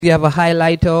You have a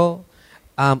highlighter.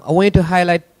 I want you to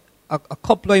highlight a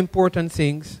couple of important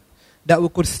things that we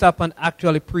could stop and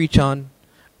actually preach on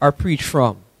or preach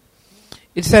from.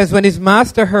 It says, when his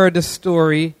master heard the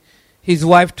story, his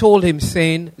wife told him,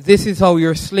 saying, "This is how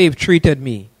your slave treated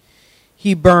me."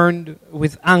 He burned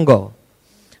with anger.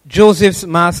 Joseph's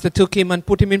master took him and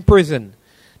put him in prison,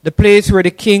 the place where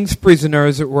the king's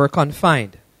prisoners were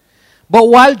confined. But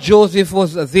while Joseph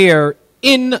was there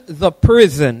in the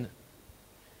prison,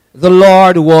 the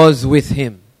Lord was with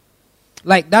him.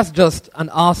 Like, that's just an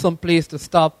awesome place to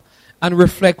stop and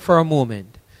reflect for a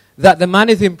moment. That the man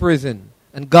is in prison,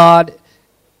 and God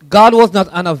was not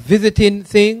on a visiting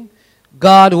thing.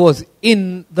 God was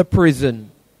in the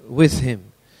prison with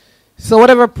him. So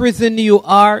whatever prison you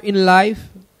are in life,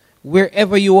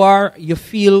 wherever you are, you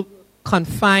feel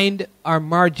confined or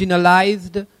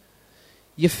marginalized.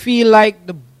 You feel like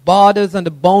the borders and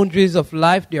the boundaries of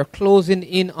life, they are closing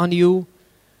in on you.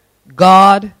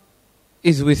 God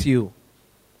is with you.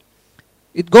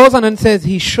 It goes on and says,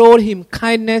 he showed him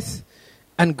kindness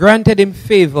and granted him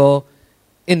favor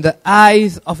in the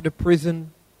eyes of the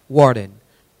prison warden.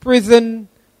 Prison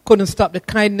couldn't stop the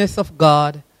kindness of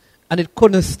God, and it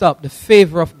couldn't stop the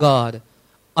favor of God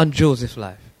on Joseph's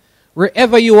life.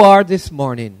 Wherever you are this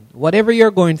morning, whatever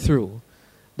you're going through,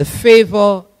 the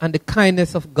favor and the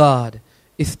kindness of God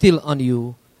is still on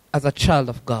you as a child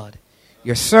of God.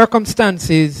 Your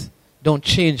circumstances don't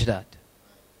change that.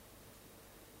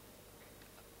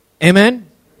 Amen?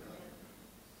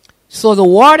 So the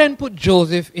warden put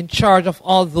Joseph in charge of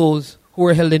all those who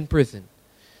were held in prison.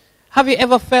 Have you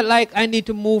ever felt like, I need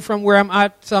to move from where I'm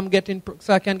at so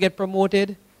I can get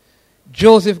promoted?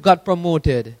 Joseph got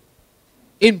promoted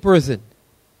in prison.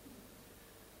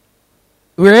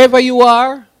 Wherever you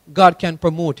are, God can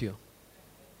promote you.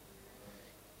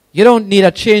 You don't need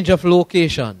a change of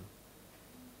location.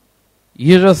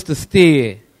 You just to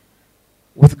stay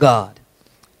with God.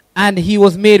 And he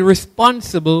was made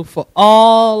responsible for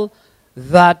all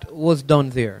that was done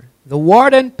there. The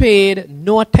warden paid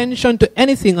no attention to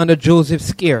anything under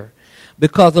Joseph's care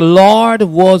because the Lord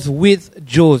was with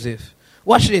Joseph.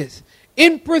 Watch this.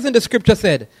 In prison, the scripture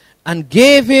said, and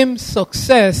gave him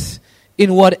success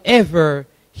in whatever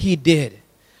he did.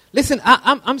 Listen,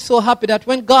 I'm so happy that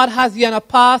when God has you on a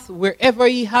path, wherever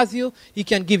he has you, he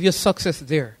can give you success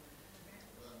there.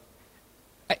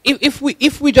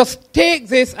 If we just take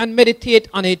this and meditate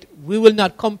on it, we will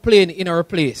not complain in our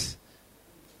place.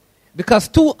 Because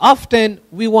too often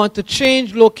we want to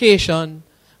change location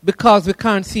because we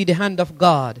can't see the hand of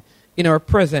God in our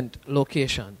present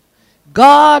location.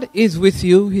 God is with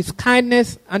you. His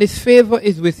kindness and his favor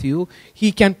is with you.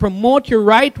 He can promote you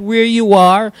right where you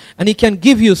are, and he can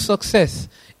give you success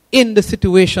in the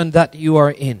situation that you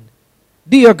are in.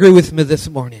 Do you agree with me this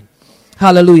morning?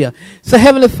 Hallelujah. So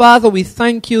Heavenly Father, we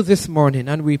thank you this morning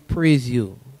and we praise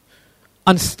you.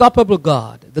 Unstoppable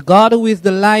God, the God who is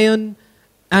the Lion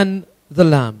and the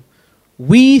Lamb.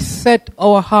 We set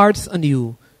our hearts on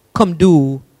you. Come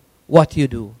do what you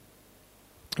do.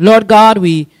 Lord God,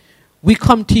 we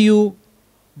come to you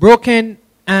broken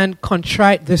and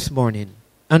contrite this morning.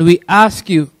 And we ask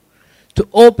you to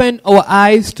open our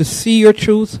eyes to see your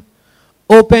truth.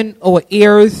 Open our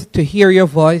ears to hear your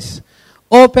voice.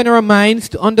 Open our minds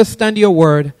to understand your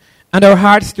word. And our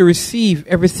hearts to receive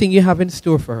everything you have in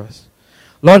store for us.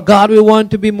 Lord God, we want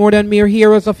to be more than mere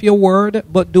hearers of your word,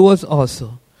 but doers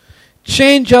also.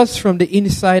 Change us from the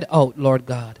inside out, Lord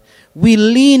God. We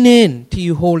lean in to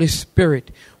you, Holy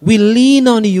Spirit. We lean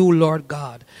on you, Lord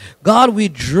God. God, we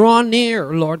draw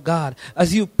near, Lord God,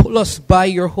 as you pull us by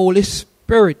your Holy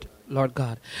Spirit, Lord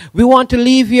God. We want to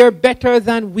leave here better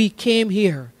than we came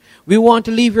here. We want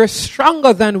to leave here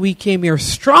stronger than we came here.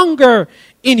 Stronger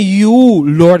in you,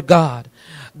 Lord God.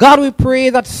 God, we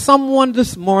pray that someone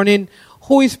this morning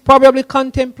who is probably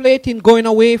contemplating going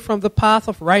away from the path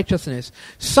of righteousness,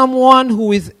 someone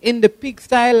who is in the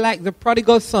pigsty like the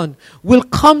prodigal son, will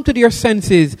come to their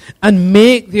senses and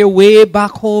make their way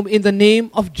back home in the name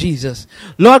of Jesus.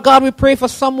 Lord God, we pray for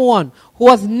someone who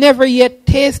has never yet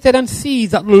tasted and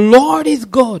sees that the Lord is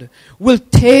good, will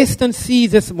taste and see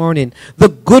this morning the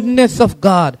goodness of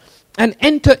God and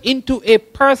enter into a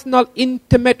personal,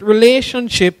 intimate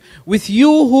relationship with you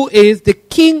who is the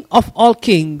King of all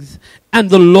kings and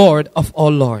the Lord of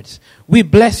all lords. We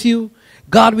bless you.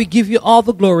 God, we give you all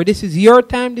the glory. This is your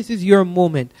time. This is your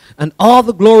moment. And all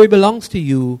the glory belongs to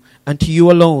you and to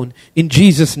you alone. In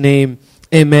Jesus' name,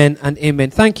 amen and amen.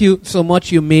 Thank you so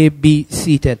much. You may be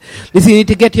seated. Listen, you need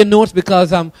to get your notes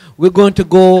because we're going to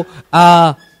go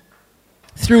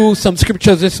through some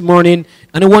scriptures this morning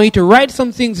And I want you to write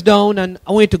some things down, and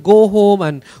I want you to go home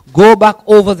and go back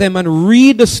over them and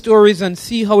read the stories and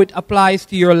see how it applies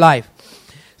to your life.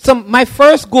 So my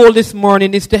first goal this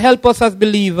morning is to help us as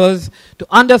believers to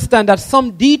understand that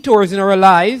some detours in our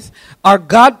lives are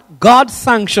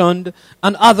God-sanctioned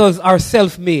and others are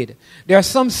self-made. There are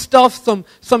some stuff,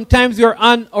 sometimes we're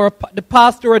on the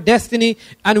path to our destiny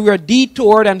and we're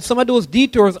detoured, and some of those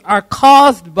detours are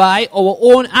caused by our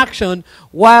own action,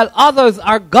 while others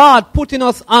are God putting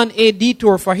us on a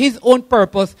detour for His own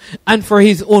purpose and for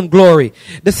His own glory.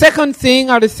 The second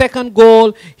thing, or the second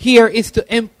goal here, is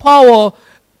to empower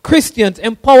Christians,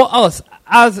 empower us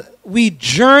as we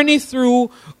journey through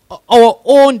our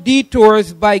own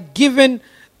detours by giving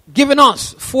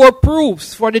us 4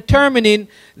 proofs for determining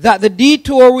that the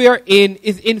detour we are in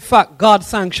is in fact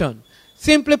God-sanctioned.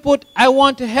 Simply put, I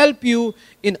want to help you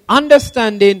in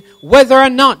understanding whether or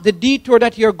not the detour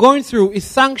that you're going through is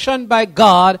sanctioned by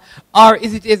God, or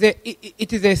it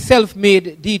is a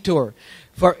self-made detour.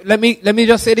 Let me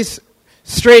just say this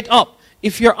straight up.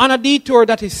 If you're on a detour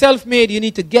that is self-made, you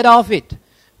need to get off it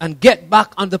and get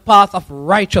back on the path of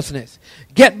righteousness.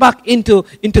 Get back into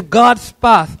God's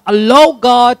path. Allow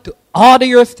God to order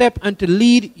your step and to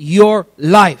lead your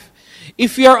life.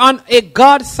 If you're on a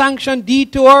God-sanctioned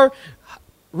detour,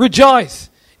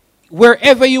 rejoice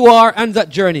wherever you are on that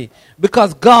journey,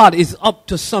 because God is up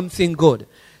to something good.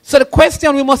 So the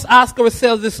question we must ask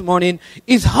ourselves this morning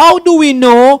is, how do we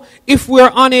know if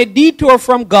we're on a detour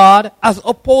from God as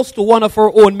opposed to one of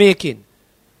our own making?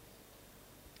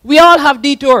 We all have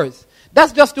detours.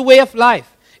 That's just the way of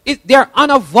life. They're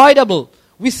unavoidable.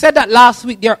 We said that last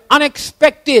week. They're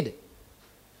unexpected.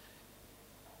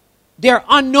 They're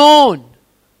unknown,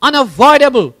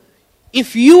 unavoidable.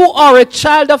 If you are a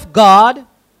child of God,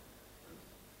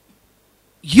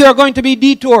 you're going to be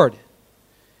detoured.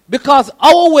 Because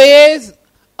our ways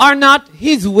are not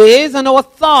His ways and our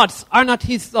thoughts are not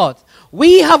His thoughts.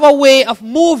 We have a way of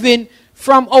moving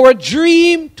from our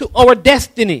dream to our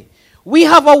destiny. We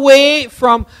have a way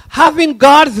from having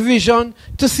God's vision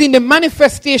to seeing the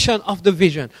manifestation of the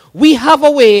vision. We have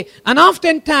a way, and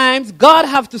oftentimes God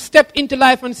have to step into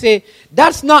life and say,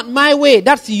 that's not my way,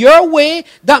 that's your way.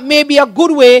 That may be a good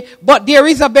way, but there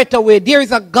is a better way. There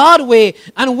is a God way.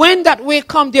 And when that way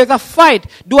comes, there's a fight.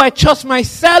 Do I trust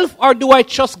myself or do I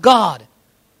trust God?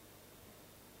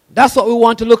 That's what we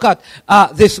want to look at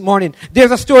this morning. There's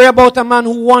a story about a man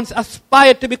who once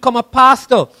aspired to become a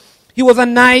pastor. He was a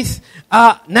nice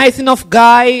enough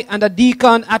guy and a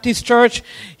deacon at his church.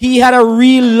 He had a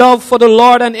real love for the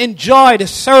Lord and enjoyed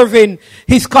serving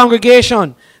his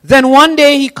congregation. Then one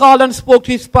day he called and spoke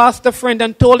to his pastor friend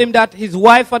and told him that his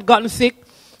wife had gotten sick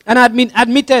and had been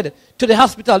admitted to the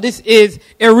hospital. This is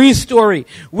a real story.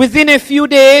 Within a few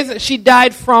days, she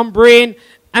died from brain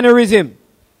aneurysm.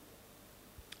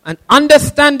 And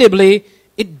understandably,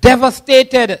 it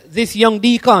devastated this young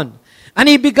deacon. And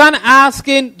he began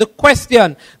asking the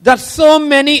question that so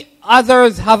many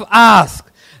others have asked.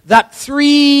 That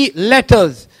 3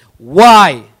 letters.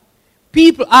 Why?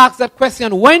 People ask that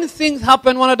question when things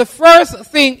happen. One of the first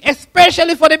things,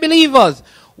 especially for the believers,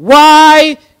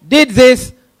 why did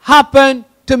this happen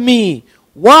to me?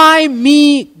 Why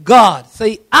me, God? So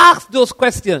he asked those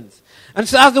questions. And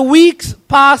so as the weeks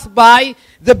passed by,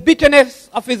 the bitterness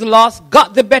of his loss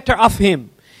got the better of him.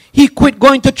 He quit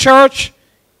going to church,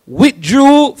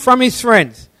 withdrew from his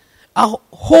friends. A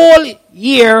whole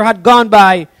year had gone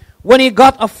by when he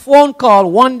got a phone call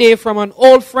one day from an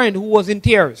old friend who was in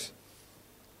tears.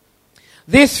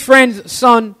 This friend's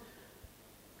son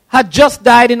had just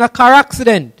died in a car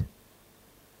accident,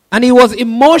 and he was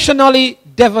emotionally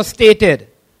devastated.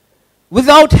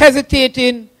 Without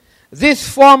hesitating, this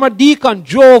former deacon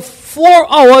drove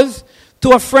 4 hours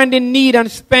to a friend in need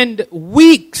and spent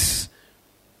weeks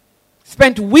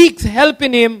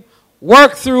helping him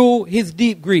work through his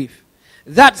deep grief.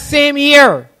 That same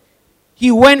year, he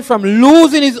went from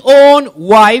losing his own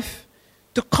wife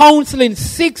to counseling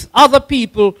 6 other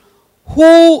people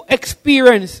who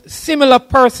experienced similar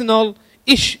personal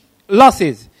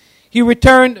losses. He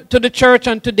returned to the church,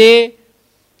 and today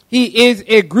he is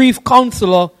a grief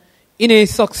counselor in a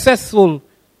successful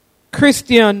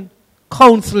Christian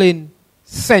counseling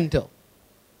center.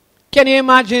 Can you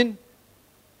imagine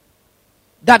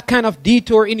that kind of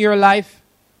detour in your life?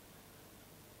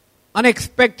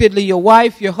 Unexpectedly, your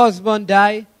wife, your husband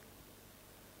die.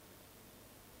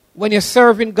 When you're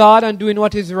serving God and doing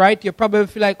what is right, you probably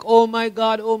feel like, oh my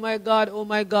God, oh my God, oh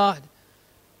my God.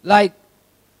 Like,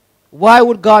 why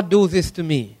would God do this to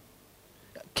me?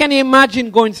 Can you imagine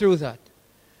going through that?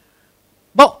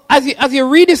 But as you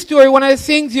read the story, one of the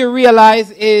things you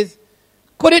realize is,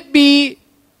 could it be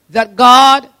that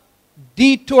God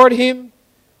detoured him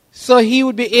so he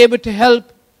would be able to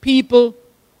help people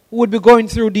who would be going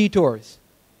through detours?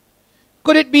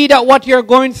 Could it be that what you're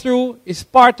going through is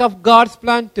part of God's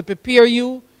plan to prepare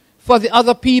you for the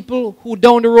other people who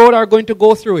down the road are going to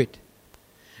go through it?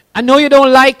 I know you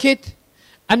don't like it.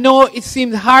 I know it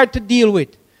seems hard to deal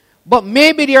with. But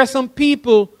maybe there are some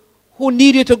people who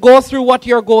need you to go through what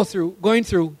you're going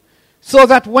through, so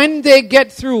that when they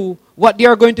get through what they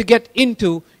are going to get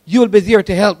into, you'll be there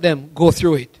to help them go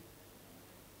through it.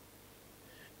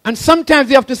 And sometimes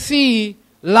you have to see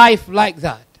life like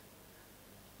that.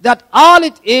 That all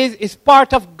it is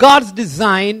part of God's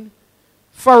design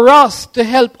for us to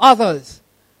help others.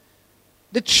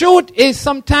 The truth is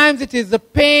sometimes it is the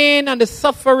pain and the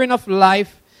suffering of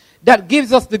life that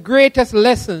gives us the greatest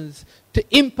lessons to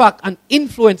impact and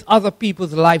influence other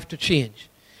people's life to change.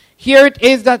 Here it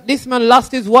is that this man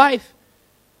lost his wife,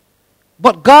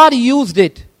 but God used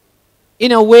it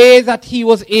in a way that he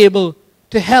was able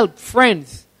to help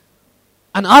friends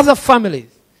and other families.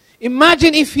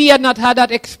 Imagine if he had not had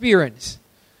that experience,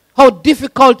 how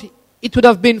difficult it would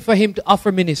have been for him to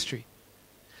offer ministry.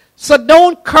 So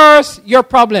don't curse your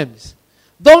problems.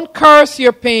 Don't curse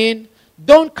your pain.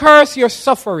 Don't curse your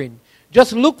suffering.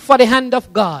 Just look for the hand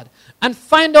of God and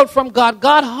find out from God,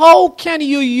 God, how can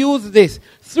you use this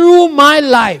through my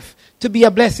life to be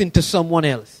a blessing to someone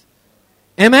else?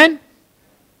 Amen?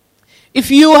 If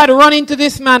you had run into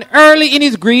this man early in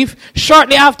his grief,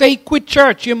 shortly after he quit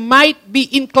church, you might be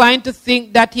inclined to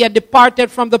think that he had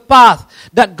departed from the path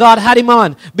that God had him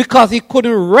on because he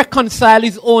couldn't reconcile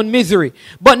his own misery.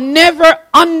 But never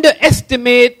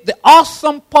underestimate the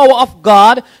awesome power of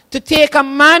God to take a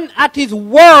man at his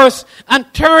worst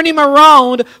and turn him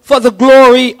around for the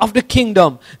glory of the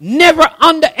kingdom. Never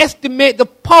underestimate the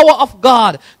power of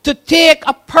God to take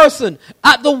a person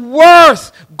at the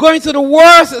worst, going through the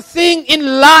worst thing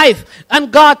in life,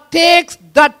 and God takes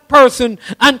that person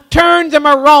and turns them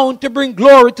around to bring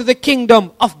glory to the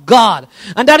kingdom of God.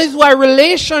 And that is why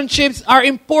relationships are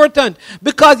important,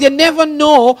 because you never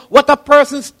know what a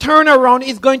person's turnaround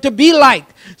is going to be like.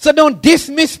 So don't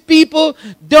dismiss people,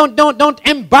 don't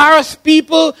embarrass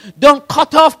people, don't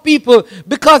cut off people,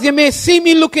 because you may see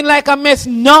me looking like a mess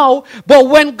now, but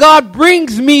when God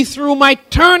brings me through my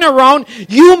turnaround,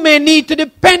 you may need to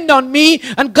depend on me,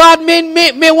 and God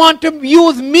may want to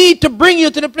use me to bring you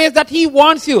to the place that He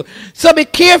wants you. So be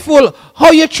careful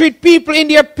how you treat people in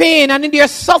their pain and in their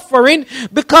suffering,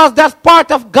 because that's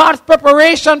part of God's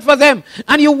preparation for them.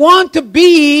 And you want to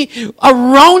be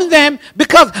around them,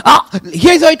 because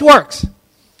here's how it works.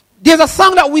 There's a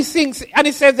song that we sing, and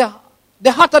it says,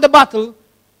 the hotter the battle,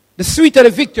 the sweeter the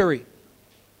victory.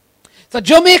 It's a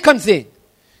Jamaican thing.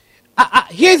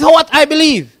 Here's what I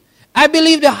believe. I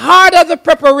believe the harder the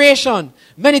preparation,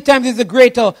 many times is the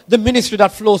greater the ministry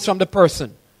that flows from the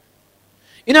person.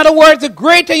 In other words, the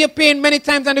greater your pain many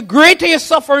times and the greater your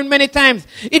suffering many times,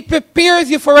 it prepares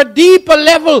you for a deeper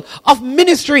level of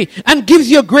ministry and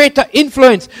gives you a greater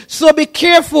influence. So be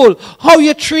careful how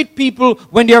you treat people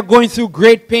when they are going through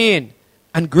great pain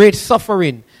and great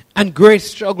suffering and great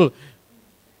struggle.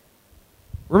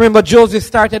 Remember, Joseph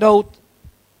started out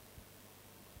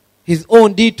his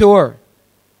own detour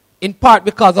in part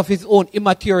because of his own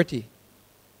immaturity.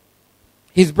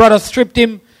 His brothers stripped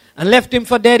him and left him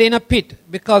for dead in a pit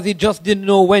because he just didn't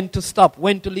know when to stop,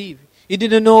 when to leave. He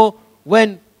didn't know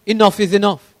when enough is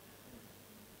enough.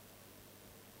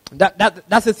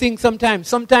 That's the thing sometimes.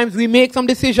 Sometimes we make some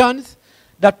decisions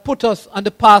that put us on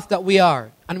the path that we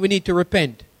are, and we need to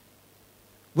repent.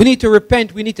 We need to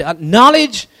repent. We need to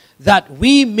acknowledge that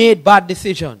we made bad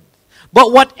decisions.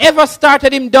 But whatever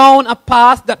started him down a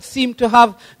path that seemed to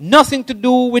have nothing to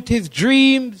do with his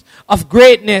dreams of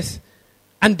greatness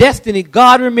and destiny,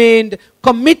 God remained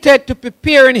committed to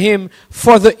preparing him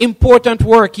for the important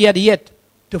work he had yet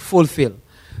to fulfill.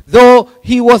 Though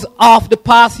he was off the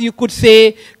path, you could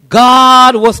say,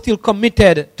 God was still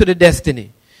committed to the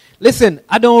destiny. Listen,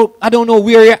 I don't know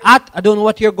where you're at. I don't know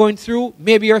what you're going through.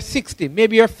 Maybe you're 60.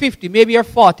 Maybe you're 50. Maybe you're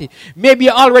 40. Maybe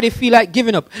you already feel like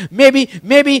giving up.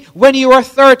 Maybe when you were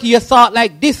 30, you thought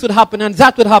like this would happen and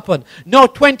that would happen. Now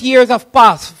 20 years have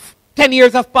passed. 10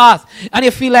 years have passed, and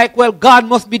you feel like, well, God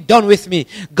must be done with me.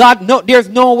 God, no, there's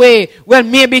no way. Well,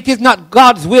 maybe it is not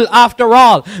God's will after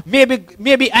all.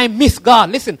 Maybe I miss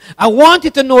God. Listen, I want you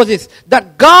to know this,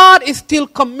 that God is still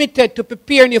committed to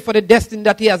preparing you for the destiny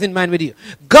that He has in mind with you.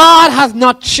 God has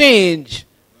not changed.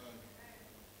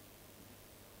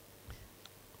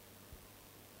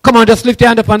 Come on, just lift your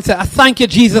hand up and say, I thank you,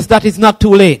 Jesus, that it's not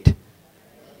too late.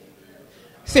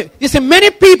 See, you see, many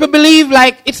people believe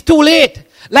like it's too late.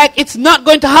 like it's not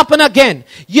going to happen again.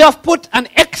 You have put an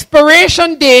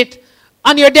expiration date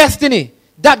on your destiny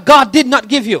that God did not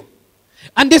give you.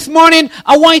 And this morning,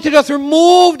 I want you to just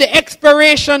remove the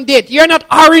expiration date. You're not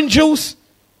orange juice.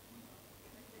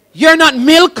 You're not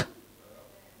milk.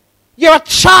 You're a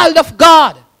child of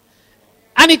God.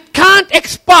 And it can't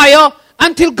expire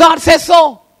until God says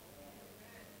so.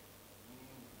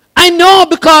 I know,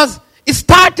 because it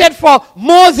started for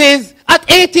Moses at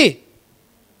 80.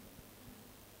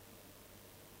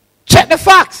 Check the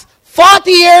facts.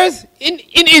 40 years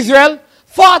in Israel,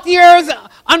 40 years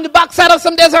on the backside of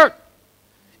some desert.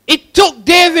 It took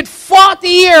David 40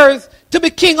 years to be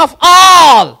king of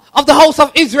all of the house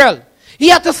of Israel. He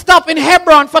had to stop in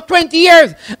Hebron for 20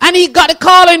 years. And he got a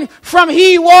calling from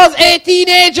he was a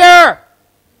teenager.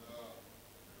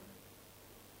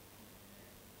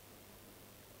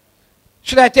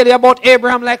 Should I tell you about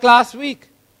Abraham like last week?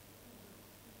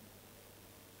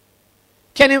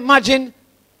 Can you imagine?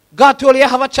 God told you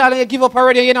have a child and you give up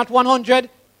already. You're not 100.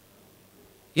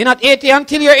 You're not 80.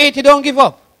 Until you're 80, don't give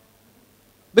up.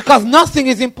 Because nothing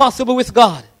is impossible with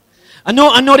God. I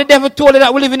know the devil told you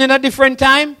that we're living in a different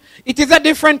time. It is a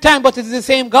different time, but it's the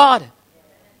same God.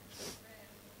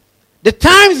 The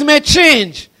times may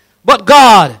change, but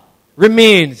God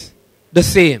remains the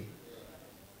same.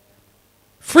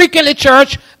 Frequently,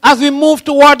 church, as we move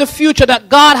toward the future that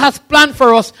God has planned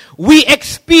for us, we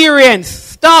experience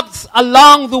stops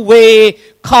along the way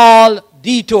called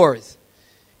detours.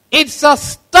 It's a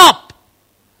stop,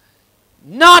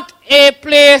 not a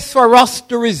place for us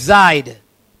to reside.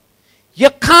 You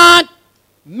can't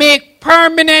make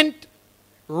permanent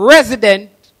resident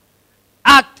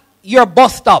at your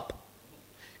bus stop.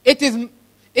 It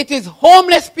is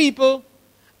homeless people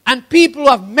and people who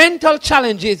have mental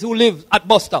challenges who live at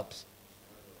bus stops.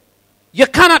 You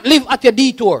cannot live at your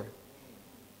detour.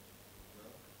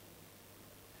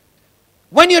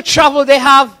 When you travel, they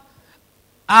have,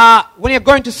 when you're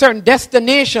going to certain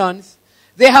destinations,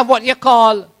 they have what you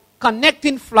call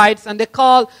connecting flights, and they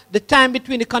call the time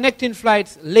between the connecting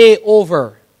flights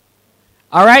layover.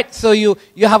 All right? So you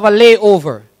have a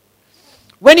layover.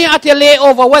 When you're at your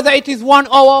layover, whether it is 1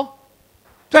 hour,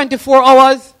 24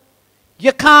 hours,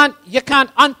 you can't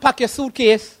unpack your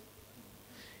suitcase.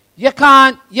 You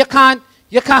can't.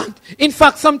 In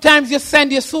fact, sometimes you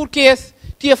send your suitcase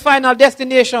to your final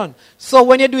destination. So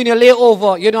when you're doing your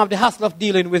layover, you don't have the hassle of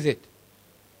dealing with it.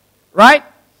 Right?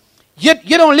 You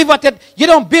don't live at it. You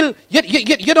don't build.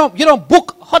 You don't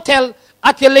book hotel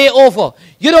at your layover.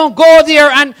 You don't go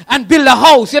there and build a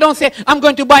house. You don't say, I'm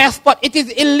going to buy a spot. It is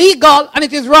illegal and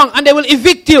it is wrong, and they will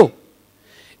evict you.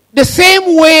 The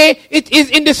same way it is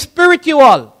in the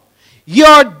spiritual.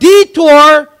 Your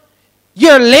detour,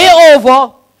 your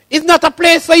layover, is not a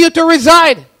place for you to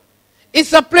reside.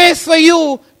 It's a place for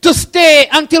you to stay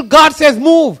until God says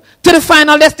move to the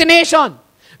final destination.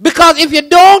 Because if you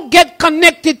don't get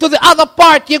connected to the other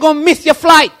part, you're going to miss your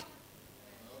flight.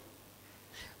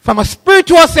 From a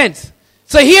spiritual sense.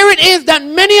 So here it is that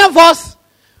many of us,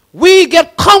 we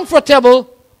get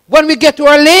comfortable when we get to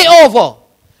our layover.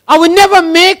 And we never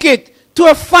make it to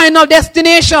a final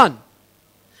destination.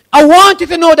 I want you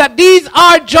to know that these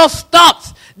are just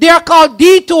stops. They are called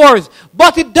detours.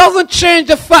 But it doesn't change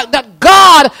the fact that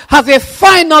God has a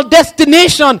final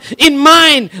destination in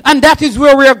mind. And that is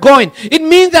where we are going. It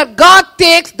means that God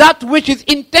takes that which is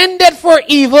intended for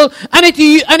evil and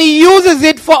He uses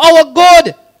it for our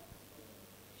good.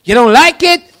 You don't like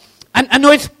it? And I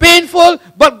know it's painful,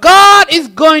 but God is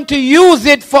going to use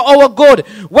it for our good.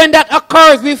 When that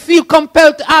occurs, we feel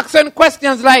compelled to ask certain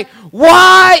questions like,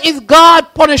 why is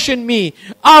God punishing me?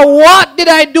 Or what did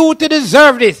I do to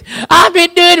deserve this? I've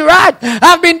been doing right.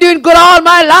 I've been doing good all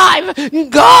my life.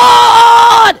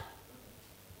 God!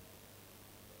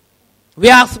 We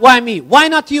ask, why me? Why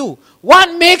not you?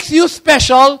 What makes you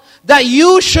special that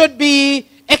you should be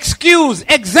excused,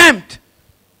 exempt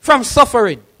from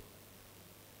suffering?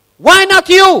 Why not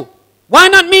you? Why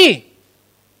not me?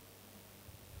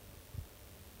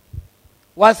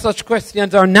 While such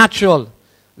questions are natural,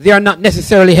 they are not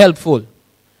necessarily helpful.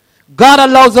 God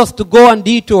allows us to go on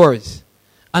detours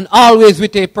and always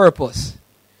with a purpose.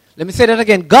 Let me say that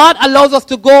again. God allows us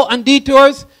to go on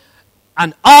detours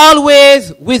and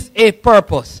always with a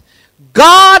purpose.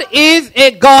 God is a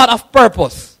God of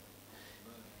purpose.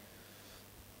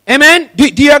 Amen? Do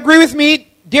you agree with me?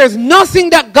 There's nothing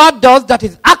that God does that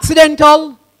is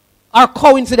accidental or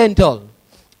coincidental.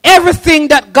 Everything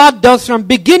that God does from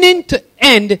beginning to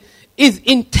end is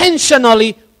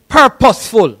intentionally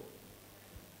purposeful.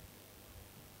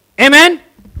 Amen?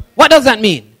 What does that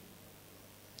mean?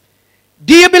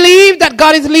 Do you believe that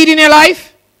God is leading your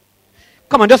life?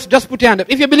 Come on, just put your hand up.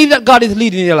 If you believe that God is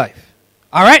leading your life.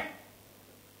 All right?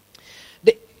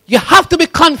 You have to be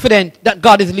confident that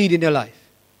God is leading your life.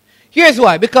 Here's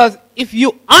why. Because if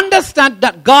you understand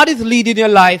that God is leading your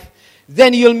life,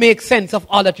 then you'll make sense of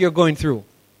all that you're going through.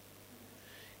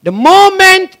 The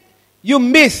moment you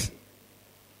miss,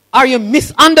 or you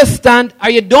misunderstand, or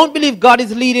you don't believe God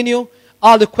is leading you,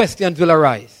 all the questions will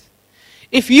arise.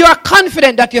 If you are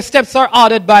confident that your steps are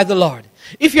ordered by the Lord,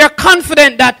 if you're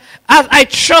confident that as I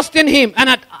trust in Him and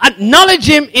acknowledge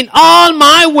Him in all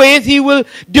my ways, He will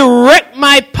direct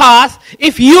my path.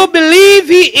 If you believe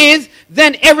He is,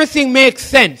 then everything makes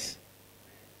sense.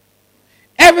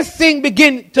 Everything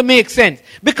begins to make sense.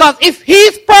 Because if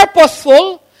He's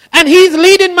purposeful and He's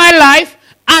leading my life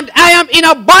and I am in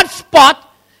a bad spot,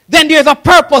 then there's a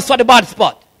purpose for the bad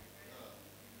spot.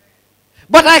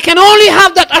 But I can only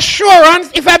have that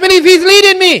assurance if I believe He's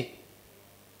leading me.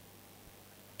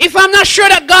 If I'm not sure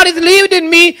that God is leading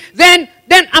me, then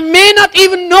I may not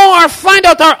even know or find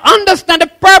out or understand the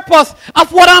purpose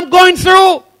of what I'm going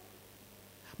through.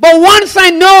 But once I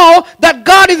know that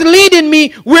God is leading me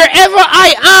wherever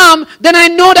I am, then I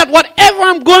know that whatever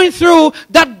I'm going through,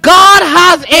 that God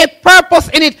has a purpose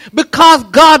in it, because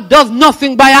God does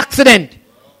nothing by accident.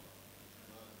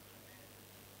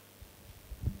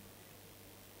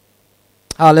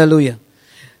 Hallelujah.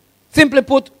 Simply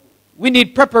put, we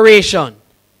need preparation.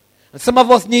 And some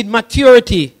of us need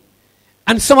maturity.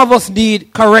 And some of us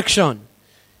need correction.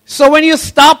 So when you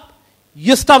stop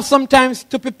sometimes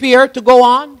to prepare to go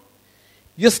on.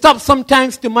 You stop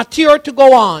sometimes to mature to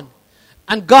go on.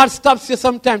 And God stops you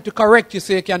sometimes to correct you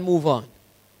so you can move on.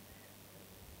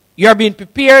 You are being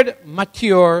prepared,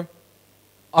 mature,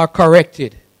 or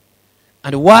corrected.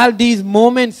 And while these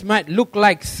moments might look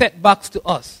like setbacks to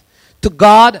us, to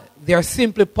God, they are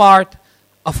simply part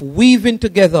of weaving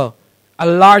together a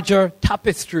larger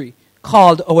tapestry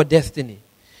called our destiny.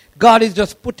 God is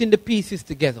just putting the pieces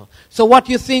together. So what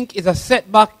you think is a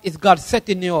setback is God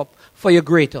setting you up for your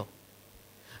greater.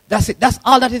 That's it. That's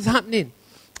all that is happening.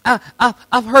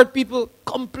 I've heard people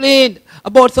complain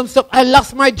about some stuff. I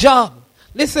lost my job.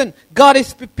 Listen, God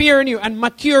is preparing you and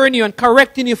maturing you and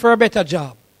correcting you for a better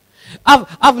job.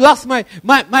 I've lost my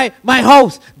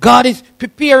house. God is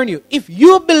preparing you. If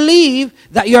you believe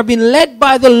that you're being led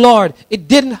by the Lord, it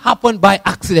didn't happen by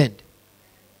accident.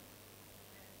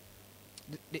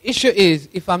 The issue is,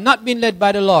 if I'm not being led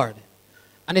by the Lord,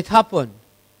 and it happened,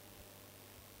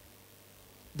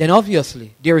 then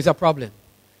obviously there is a problem.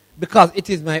 Because it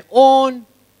is my own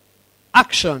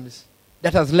actions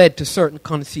that has led to certain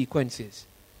consequences.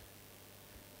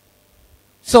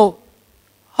 So,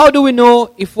 how do we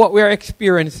know if what we are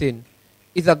experiencing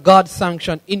is a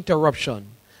God-sanctioned interruption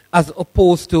as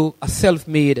opposed to a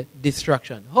self-made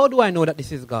distraction? How do I know that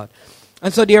this is God?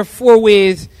 And so there are 4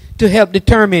 ways to help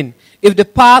determine if the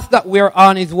path that we're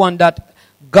on is one that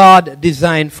God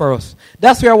designed for us.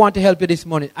 That's where I want to help you this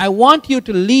morning. I want you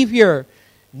to leave here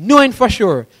knowing for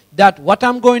sure that what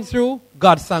I'm going through,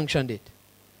 God sanctioned it.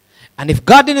 And if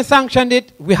God didn't sanction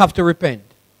it, we have to repent.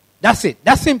 That's it.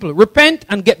 That's simple. Repent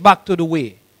and get back to the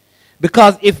way.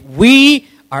 Because if we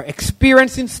are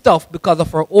experiencing stuff because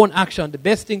of our own action, the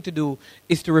best thing to do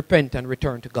is to repent and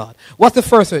return to God. What's the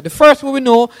first way? The first way we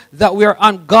know that we are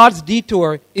on God's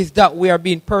detour is that we are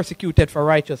being persecuted for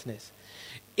righteousness.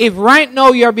 If right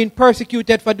now you are being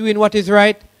persecuted for doing what is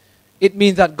right, it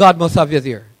means that God must have you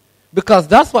there. Because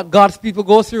that's what God's people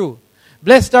go through.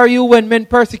 Blessed are you when men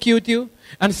persecute you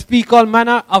and speak all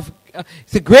manner of...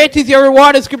 great is your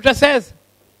reward, as Scripture says.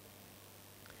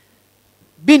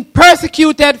 Being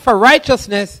persecuted for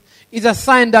righteousness is a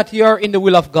sign that you are in the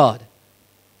will of God.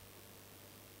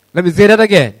 Let me say that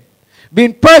again.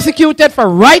 Being persecuted for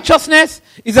righteousness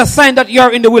is a sign that you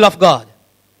are in the will of God.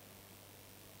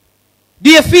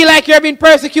 Do you feel like you're being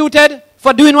persecuted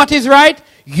for doing what is right?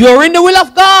 You're in the will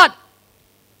of God.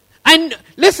 And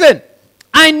listen,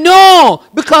 I know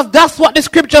because that's what the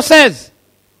Scripture says.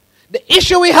 The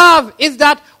issue we have is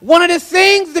that one of the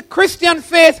things the Christian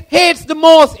faith hates the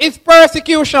most is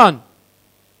persecution.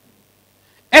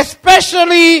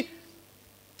 Especially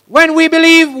when we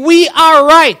believe we are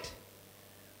right.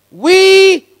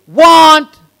 We want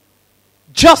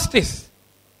justice.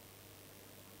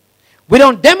 We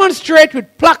don't demonstrate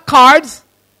with placards,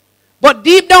 but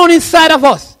deep down inside of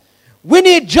us, we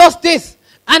need justice.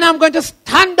 And I'm going to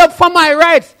stand up for my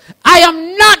rights. I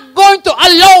am not going to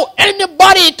allow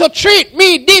anybody to treat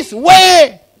me this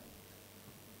way.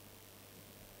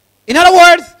 In other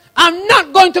words, I'm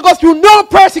not going to go through no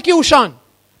persecution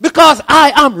because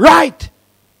I am right.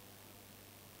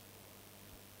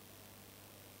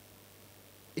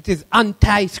 It is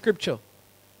anti-scripture.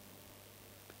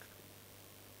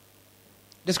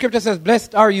 The scripture says,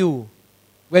 blessed are you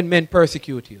when men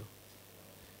persecute you.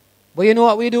 But you know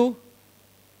what we do?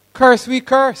 Curse, we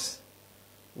curse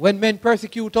when men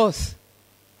persecute us.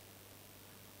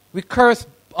 We curse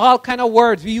all kind of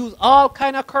words. We use all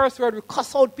kind of curse words. We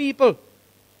cuss out people.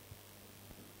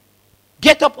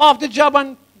 Get up off the job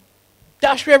and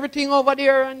dash everything over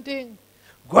there and thing.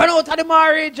 Going out of the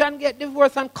marriage and get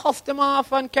divorced and cuss them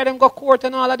off and carry them go court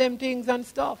and all of them things and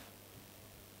stuff.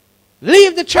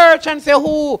 Leave the church and say,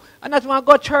 who? And not want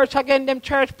to go to church again, them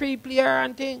church people here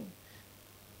and thing.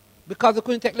 Because they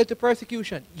couldn't take little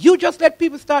persecution. You just let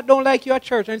people start don't like you at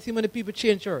church and see when the people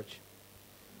change church.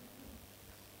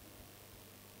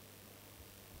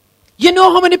 You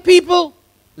know how many people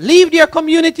leave their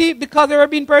community because they were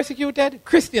being persecuted?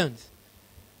 Christians.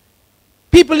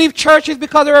 People leave churches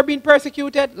because they were being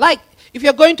persecuted. Like, if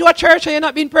you're going to a church and you're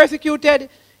not being persecuted,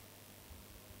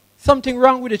 something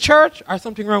wrong with the church or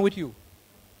something wrong with you.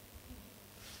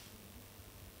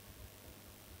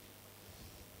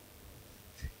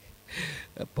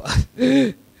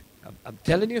 I'm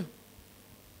telling you.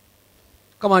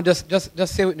 Come on, just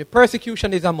say with me.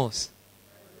 Persecution is a must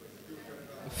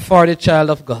for the child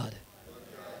of God.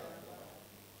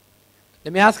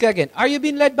 Let me ask you again. Are you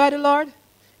being led by the Lord?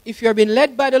 If you're being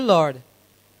led by the Lord,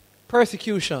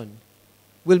 persecution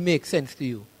will make sense to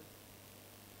you.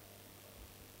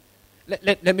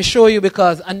 Let me show you,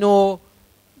 because I know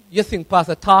you think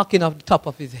Pastor talking off the top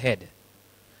of his head.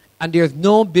 And there's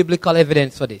no biblical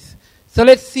evidence for this. So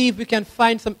let's see if we can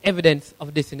find some evidence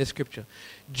of this in the scripture.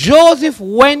 Joseph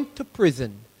went to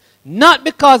prison, not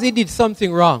because he did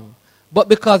something wrong, but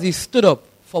because he stood up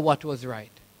for what was right.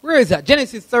 Where is that?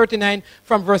 Genesis 39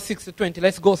 from verse 6 to 20.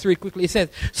 Let's go through it quickly. It says,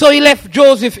 so he left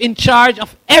Joseph in charge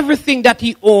of everything that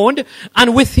he owned,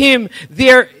 and with him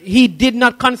there he did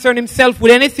not concern himself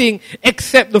with anything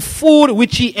except the food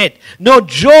which he ate. Now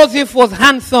Joseph was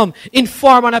handsome in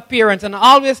form and appearance, and I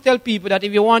always tell people that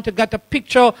if you want to get a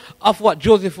picture of what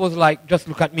Joseph was like, just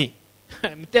look at me.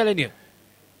 I'm telling you.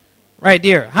 Right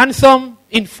there. Handsome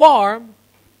in form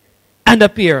and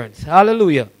appearance.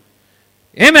 Hallelujah.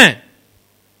 Amen.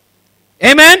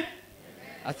 Amen? Amen.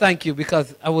 I thank you,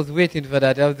 because I was waiting for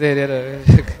that. I was there.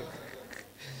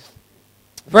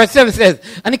 Verse 7 says,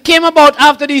 and it came about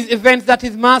after these events that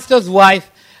his master's wife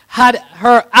had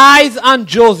her eyes on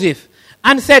Joseph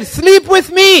and said, sleep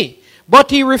with me.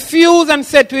 But he refused and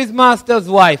said to his master's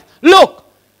wife, look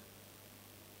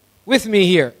with me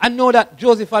here. I know that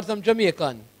Joseph had some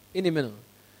Jamaican in him. You know.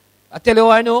 I tell you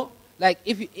what I know. Like,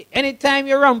 anytime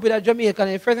you're around with a Jamaican,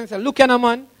 the first thing say, look at a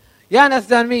man. You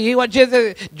understand me?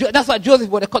 That's what Joseph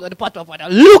would have cut the pot of water.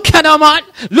 Look at a man.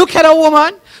 Look at a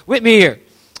woman. With me here.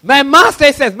 My master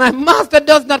says, my master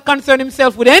does not concern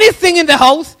himself with anything in the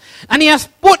house, and he has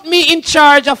put me in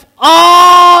charge of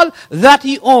all that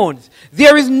he owns.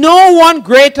 There is no one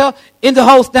greater in the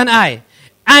house than I.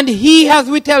 And he has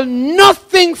withheld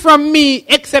nothing from me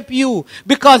except you,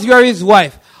 because you are his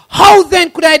wife. How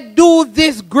then could I do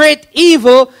this great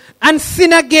evil and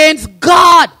sin against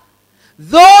God?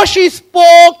 Though she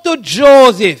spoke to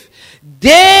Joseph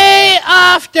day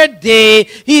after day,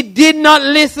 he did not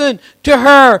listen to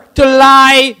her, to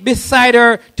lie beside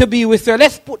her, to be with her.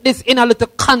 Let's put this in a little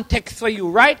context for you,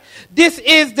 right? This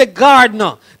is the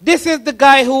gardener. This is the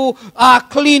guy who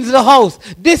cleans the house.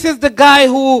 This is the guy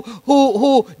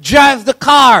who drives the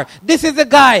car. This is the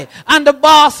guy. And the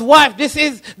boss wife, this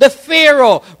is the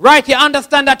Pharaoh, right? You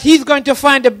understand that he's going to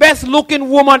find the best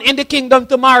looking woman in the kingdom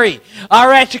to marry. All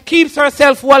right, she keeps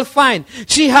herself well fine.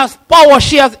 She has power,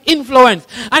 she has influence.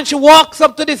 And she walks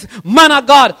up to this man of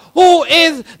God, who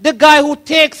is the guy who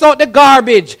takes out the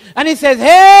garbage. And he says,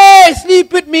 hey,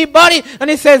 sleep with me, buddy. And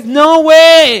he says, no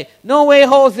way,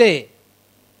 Jose.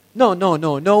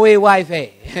 No way, wife,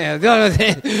 hey.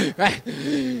 Right?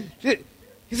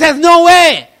 He says, no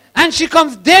way. And she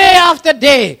comes day after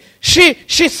day. She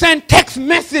sends text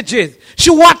messages. She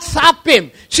WhatsApp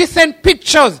him. She sends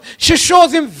pictures. She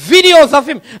shows him videos of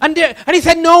him. And he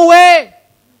said, no way.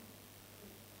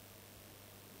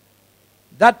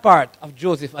 That part of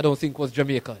Joseph, I don't think, was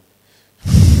Jamaican.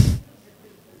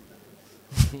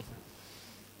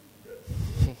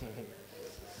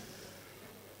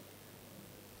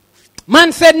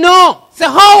 Man said, no. Say,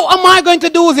 how am I going to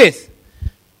do this?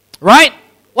 Right?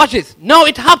 Watch this. Now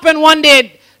it happened one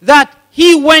day that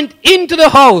he went into the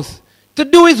house to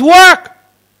do his work.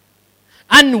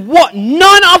 And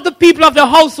none of the people of the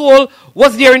household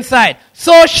was there inside.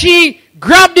 So she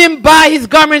grabbed him by his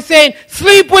garment saying,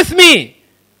 sleep with me.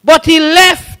 But he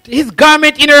left his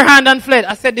garment in her hand and fled.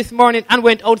 I said this morning and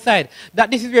went outside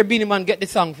that this is where Beenie Man get the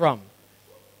song from.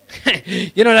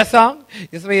 You know that song?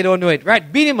 This way you don't know it.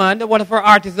 Right? Beenie Man, one of our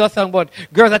artists, does a song about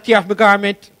girls that tear off my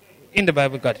garment. In the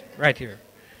Bible, got it. Right here.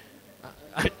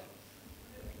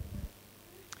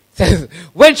 Says,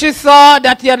 when she saw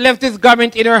that he had left his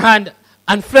garment in her hand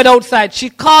and fled outside, she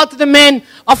called to the men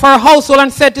of her household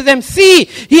and said to them, see,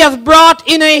 he has brought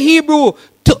in a Hebrew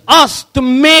to us to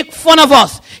make fun of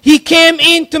us. He came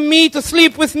in to me to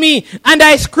sleep with me, and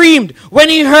I screamed. When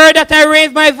he heard that I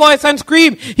raised my voice and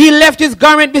screamed, he left his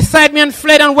garment beside me and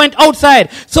fled and went outside.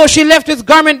 So she left his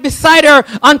garment beside her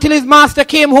until his master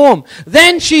came home.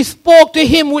 Then she spoke to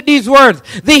him with these words,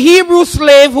 the Hebrew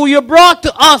slave who you brought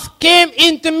to us came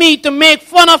in to me to make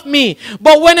fun of me.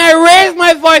 But when I raised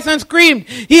my voice and screamed,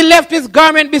 he left his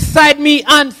garment beside me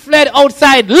and fled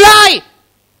outside. Lie!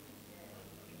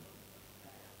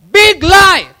 Big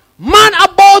lie. Man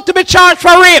about to be charged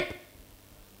for rape.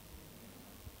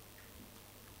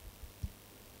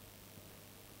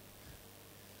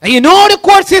 And you know how the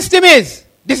court system is.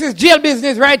 This is jail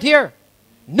business right here.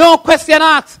 No question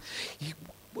asked.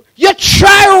 You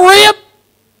try rape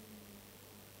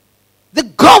the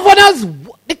governor's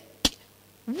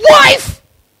wife.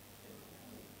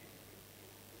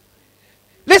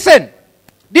 Listen,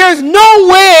 there is no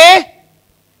way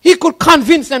he could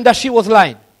convince them that she was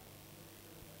lying.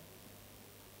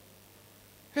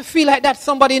 You feel like that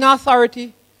somebody in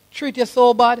authority treat you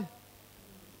so bad?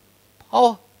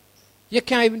 Oh, you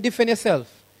can't even defend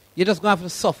yourself. You're just going to have to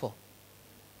suffer.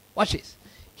 Watch this.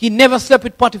 He never slept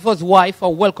with Potiphar's wife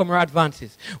or welcomed her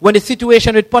advances. When the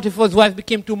situation with Potiphar's wife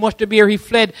became too much to bear, he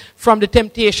fled from the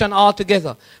temptation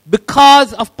altogether.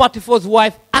 Because of Potiphar's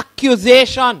wife's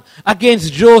accusation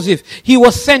against Joseph, he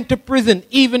was sent to prison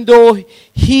even though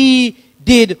he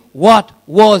did what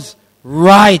was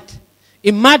right.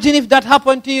 Imagine if that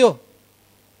happened to you.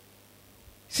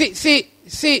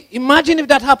 See, imagine if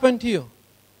that happened to you.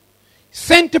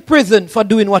 Sent to prison for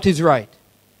doing what is right.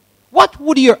 What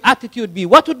would your attitude be?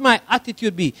 What would my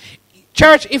attitude be?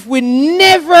 Church, if we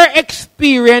never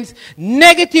experience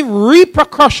negative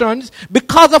repercussions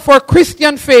because of our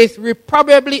Christian faith, we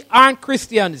probably aren't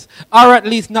Christians, or at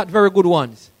least not very good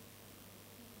ones.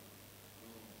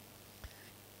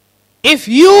 If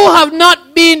you have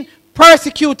not been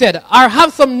persecuted or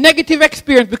have some negative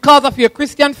experience because of your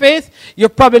Christian faith, you're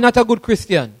probably not a good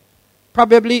Christian.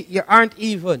 Probably you aren't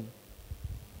even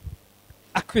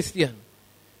a Christian.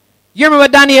 You remember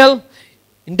Daniel?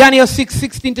 In Daniel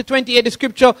 6:16 to 28, the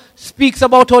scripture speaks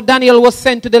about how Daniel was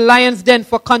sent to the lion's den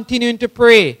for continuing to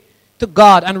pray to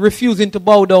God and refusing to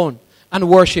bow down and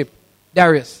worship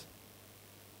Darius.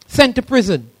 Sent to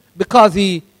prison because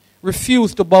he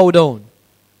refused to bow down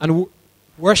and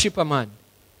worship a man.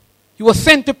 He was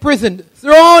sent to prison,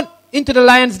 thrown into the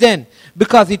lion's den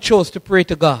because he chose to pray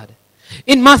to God.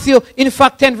 In Matthew, in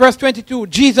fact, 10 verse 22,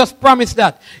 Jesus promised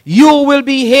that you will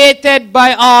be hated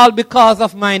by all because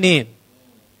of my name.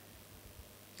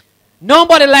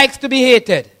 Nobody likes to be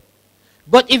hated.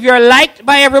 But if you're liked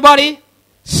by everybody,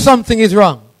 something is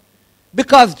wrong.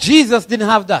 Because Jesus didn't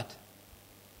have that.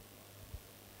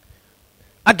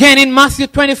 Again, in Matthew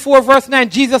 24 verse 9,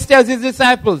 Jesus tells his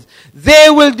disciples, they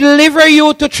will deliver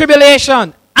you to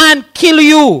tribulation and kill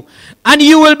you. And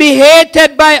you will be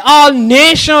hated by all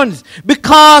nations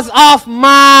because of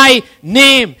my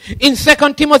name. In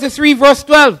 2 Timothy 3 verse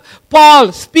 12,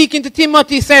 Paul speaking to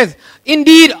Timothy says,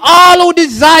 indeed, all who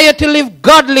desire to live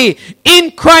godly in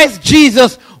Christ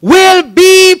Jesus will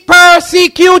be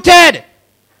persecuted.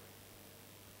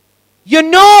 You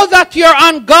know that you're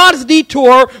on God's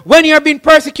detour when you're being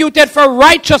persecuted for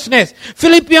righteousness.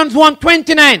 Philippians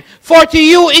 1:29. For to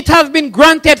you it has been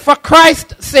granted for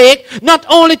Christ's sake, not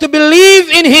only to believe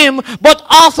in him, but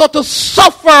also to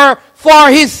suffer for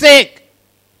his sake.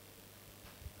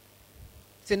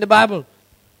 It's in the Bible.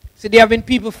 See, there have been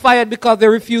people fired because they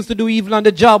refused to do evil on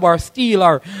the job or steal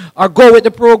or go with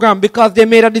the program because they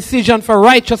made a decision for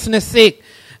righteousness' sake.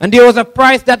 And there was a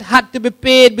price that had to be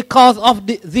paid because of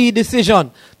the decision.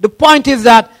 The point is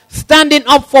that standing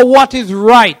up for what is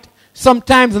right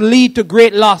sometimes lead to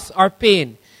great loss or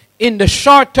pain in the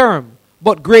short term,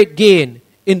 but great gain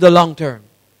in the long term.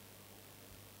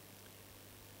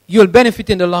 You'll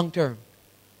benefit in the long term.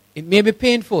 It may be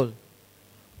painful,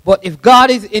 but if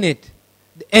God is in it,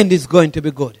 the end is going to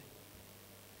be good.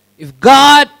 If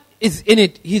God is in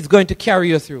it, he's going to carry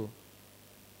you through.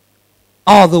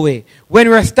 All the way. When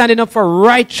we're standing up for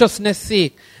righteousness'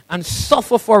 sake and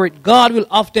suffer for it, God will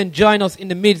often join us in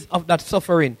the midst of that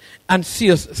suffering and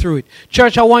see us through it.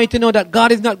 Church, I want you to know that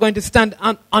God is not going to stand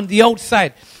on the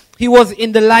outside. He was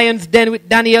in the lion's den with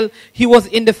Daniel. He was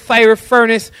in the fiery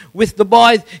furnace with the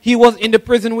boys. He was in the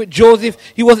prison with Joseph.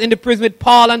 He was in the prison with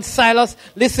Paul and Silas.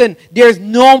 Listen, there's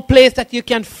no place that you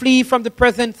can flee from the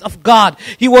presence of God.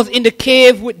 He was in the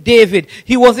cave with David.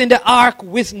 He was in the ark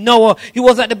with Noah. He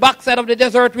was at the backside of the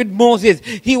desert with Moses.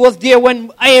 He was there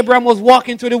when Abraham was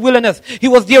walking through the wilderness. He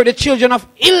was there with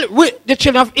the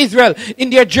children of Israel in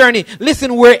their journey.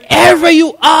 Listen, wherever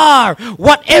you are,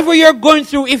 whatever you're going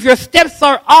through, if your steps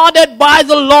are ordered by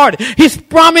the Lord, His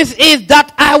promise is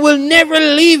that I will never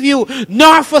leave you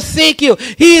nor forsake you.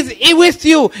 He is with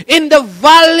you in the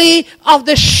valley of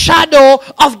the shadow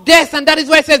of death. And that is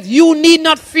why it says, you need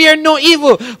not fear no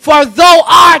evil, for thou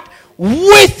art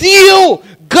with you.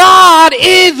 God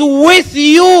is with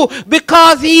you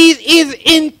because He is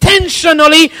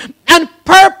intentionally and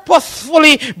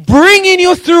purposefully bringing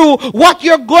you through what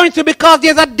you're going through, because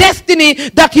there's a destiny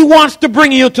that He wants to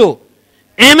bring you to.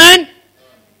 Amen?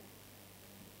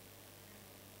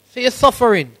 So you're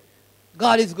suffering.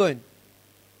 God is going.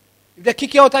 If they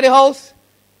kick you out of the house,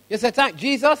 you say, thank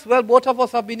Jesus. Well, both of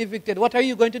us have been evicted. What are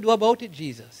you going to do about it,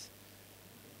 Jesus?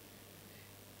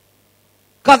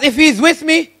 Because if He's with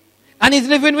me, and He's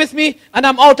living with me, and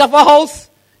I'm out of a house,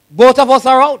 both of us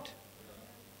are out.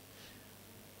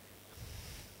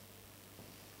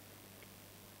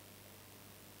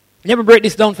 Let me break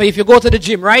this down for you. If you go to the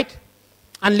gym, right,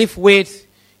 and lift weights,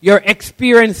 you're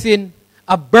experiencing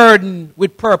a burden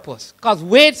with purpose. Because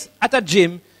weights at a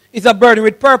gym is a burden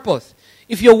with purpose.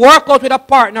 If you work out with a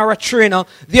partner or a trainer,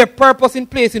 their purpose in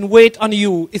placing weight on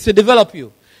you is to develop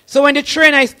you. So when the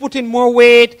trainer is putting more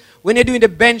weight, when they're doing the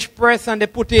bench press and they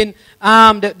put in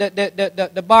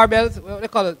the barbells, what they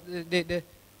call it,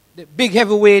 the big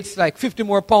heavy weights, like 50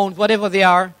 more pounds, whatever they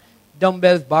are,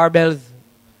 dumbbells, barbells.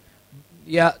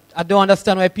 Yeah, I don't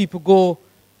understand why people go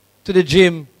to the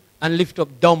gym and lift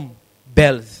up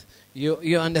dumbbells.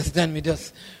 You understand me?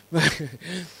 Just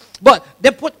but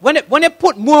they put when they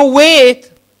put more weight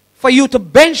for you to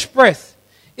bench press,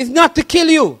 it's not to kill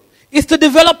you, it's to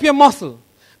develop your muscle.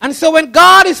 And so when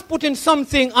God is putting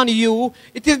something on you,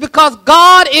 it is because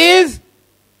God is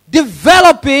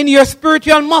developing your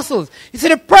spiritual muscles. You see,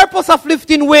 the purpose of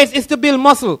lifting weights is to build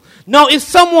muscle. Now, if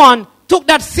someone took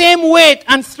that same weight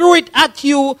and threw it at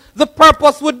you, the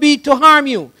purpose would be to harm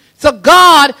you. So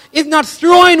God is not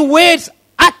throwing weights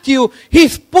at you.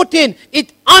 He's putting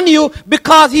it on you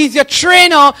because He's your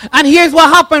trainer. And here's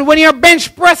what happens when you're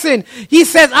bench pressing. He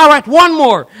says, all right, one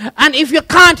more. And if you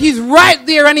can't, He's right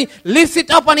there and He lifts it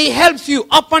up and He helps you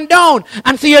up and down.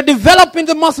 And so you're developing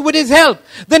the muscle with His help.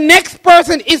 The next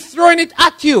person is throwing it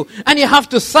at you and you have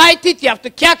to sight it, you have to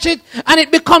catch it, and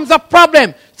it becomes a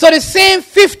problem. So the same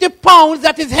 50 pounds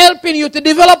that is helping you to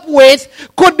develop weights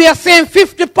could be the same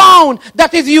 50 pounds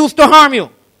that is used to harm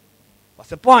you. What's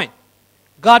the point?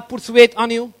 God puts weight on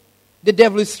you, the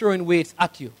devil is throwing weights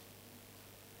at you.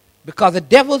 Because the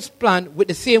devil's plan with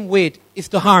the same weight is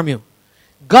to harm you.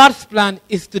 God's plan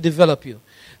is to develop you.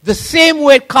 The same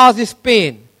weight causes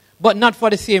pain, but not for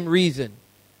the same reason.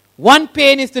 One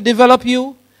pain is to develop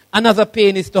you, another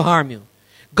pain is to harm you.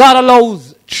 God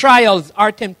allows trials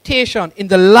or temptation in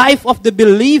the life of the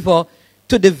believer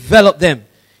to develop them.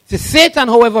 See, Satan,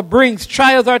 however, brings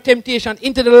trials or temptation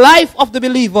into the life of the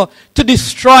believer to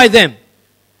destroy them.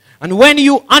 And when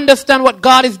you understand what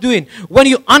God is doing, when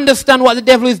you understand what the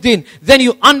devil is doing, then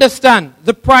you understand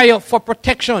the prayer for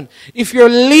protection. If you're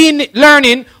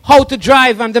learning how to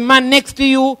drive and the man next to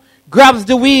you grabs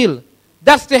the wheel,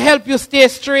 that's to help you stay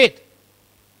straight.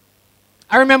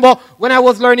 I remember when I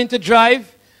was learning to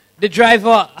drive, the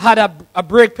driver had a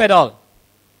brake pedal.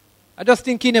 I just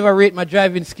think he never rated my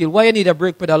driving skill. Why you need a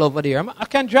brake pedal over there? I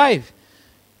can't drive.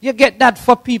 You get that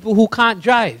for people who can't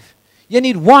drive. You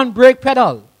need one brake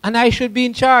pedal. And I should be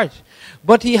in charge.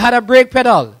 But he had a brake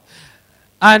pedal.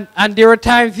 And there were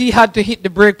times he had to hit the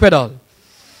brake pedal.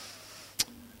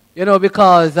 You know,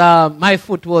 because my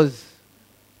foot was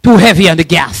too heavy on the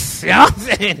gas. You know what I'm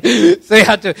saying? So he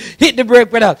had to hit the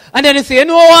brake pedal. And then he said, you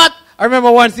know what? I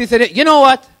remember once he said, you know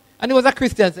what? And he was a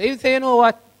Christian. So he said, you know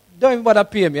what? Don't even bother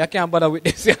pay me. I can't bother with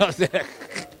this. You know what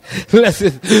I'm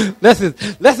saying?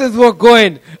 Lessons were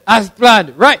going as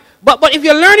planned. Right? But if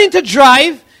you're learning to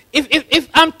drive, if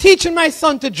I'm teaching my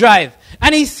son to drive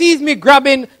and he sees me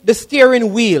grabbing the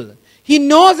steering wheel, he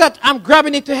knows that I'm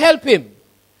grabbing it to help him.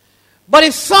 But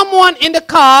if someone in the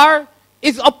car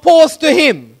is opposed to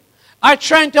him or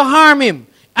trying to harm him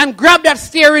and grab that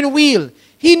steering wheel,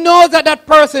 he knows that that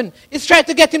person is trying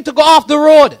to get him to go off the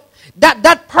road.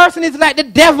 that person is like the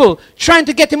devil trying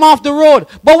to get him off the road.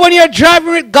 But when you're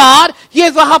driving with God,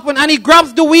 here's what happens. And he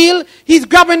grabs the wheel. He's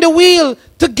grabbing the wheel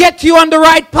to get you on the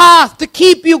right path, to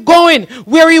keep you going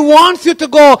where he wants you to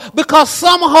go, because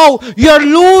somehow you're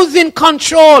losing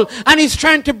control and he's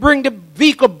trying to bring the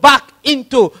vehicle back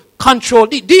into control.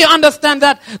 Do you understand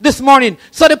that this morning?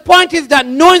 So the point is that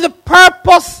knowing the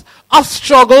purpose of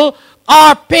struggle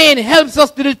or pain helps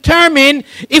us to determine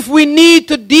if we need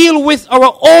to deal with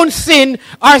our own sin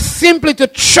or simply to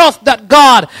trust that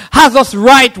God has us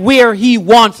right where he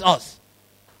wants us.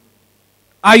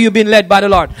 Are you being led by the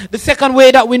Lord? The second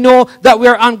way that we know that we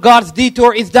are on God's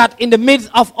detour is that in the midst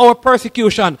of our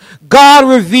persecution, God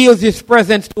reveals his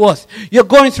presence to us. You're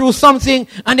going through something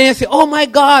and then you say, oh my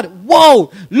God,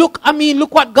 whoa, look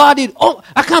what God did. Oh,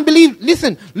 I can't believe,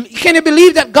 listen, can you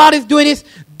believe that God is doing this?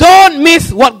 Don't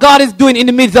miss what God is doing in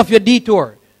the midst of your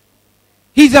detour.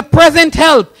 He's a present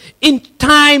help in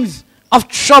times of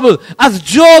trouble. As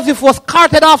Joseph was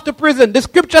carted off to prison, the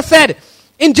scripture said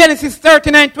in Genesis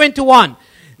 39:21,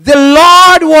 the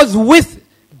Lord was with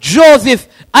Joseph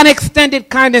and extended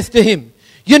kindness to him.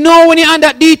 You know when you're on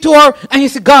that detour and you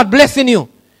see God blessing you.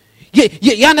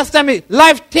 You understand me?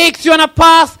 Life takes you on a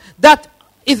path that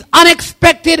is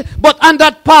unexpected, but on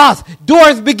that path,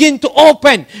 doors begin to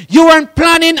open. You weren't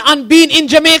planning on being in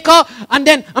Jamaica, and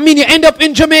then, you end up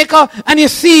in Jamaica, and you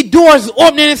see doors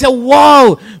opening, and you say,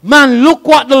 wow, man, look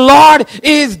what the Lord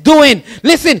is doing.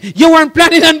 Listen, you weren't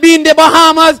planning on being in the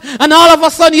Bahamas, and all of a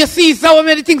sudden you see so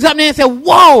many things happening, and you say,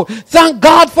 wow, thank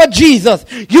God for Jesus.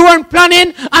 You weren't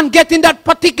planning on getting that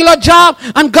particular job,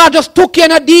 and God just took you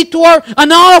on a detour,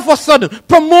 and all of a sudden,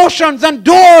 promotions and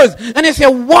doors, and you say,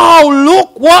 wow, look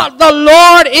what the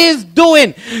Lord is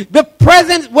doing. The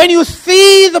presence, when you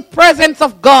see the presence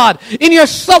of God in your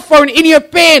suffering, in your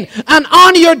pain, and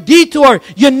on your detour,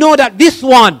 you know that this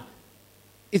one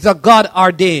is a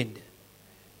God-ordained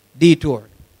detour.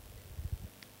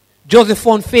 Joseph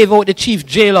found favor with the chief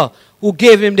jailer, who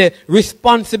gave him the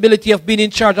responsibility of being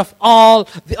in charge of all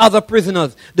the other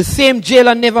prisoners. The same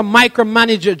jailer never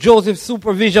micromanaged Joseph's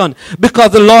supervision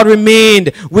because the Lord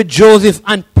remained with Joseph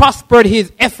and prospered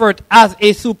his effort as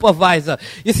a supervisor.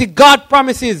 You see, God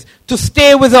promises to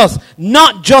stay with us,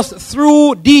 not just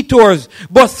through detours,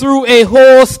 but through a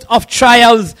host of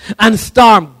trials and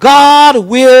storms. God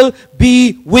will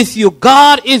be with you.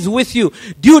 God is with you.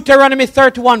 Deuteronomy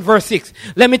 31 verse 6.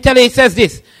 Let me tell you, it says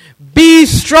this. Be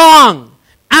strong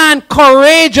and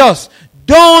courageous.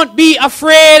 Don't be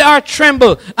afraid or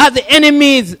tremble at the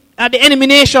enemy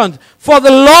nations. For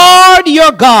the Lord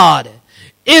your God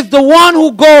is the one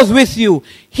who goes with you.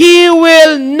 He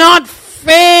will not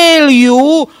fail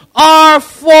you or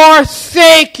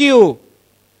forsake you.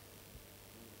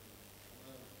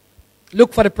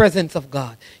 Look for the presence of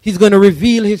God. He's going to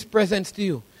reveal his presence to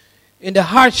you. In the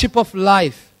hardship of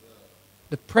life,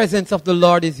 the presence of the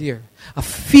Lord is here. I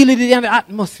feel it in the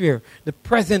atmosphere. The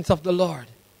presence of the Lord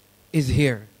is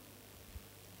here.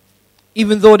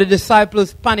 Even though the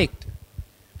disciples panicked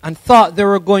and thought they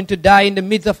were going to die in the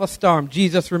midst of a storm,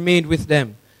 Jesus remained with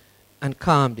them and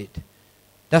calmed it.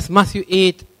 That's Matthew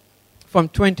 8 from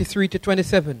 23 to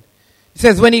 27. It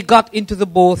says, when he got into the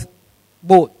boat,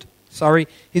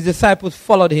 his disciples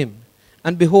followed him.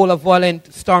 And behold, a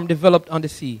violent storm developed on the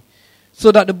sea,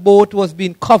 so that the boat was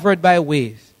being covered by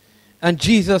waves, and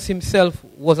Jesus himself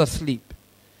was asleep.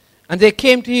 And they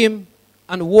came to him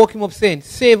and woke him up, saying,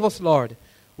 save us, Lord,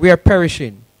 we are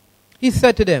perishing. He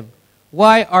said to them,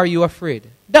 why are you afraid?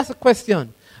 That's a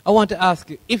question I want to ask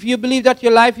you. If you believe that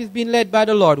your life is being led by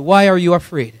the Lord, why are you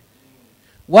afraid?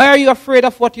 Why are you afraid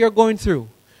of what you're going through?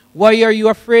 Why are you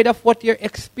afraid of what you're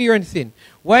experiencing?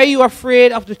 Why are you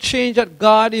afraid of the change that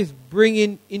God is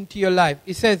bringing into your life?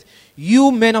 He says,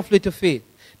 you men of little faith.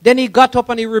 Then he got up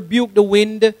and he rebuked the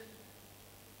wind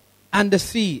and the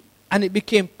sea, and it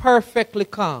became perfectly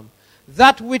calm.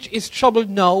 That which is troubled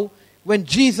now, when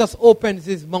Jesus opens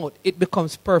his mouth, it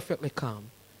becomes perfectly calm.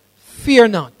 Fear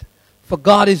not, for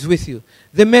God is with you.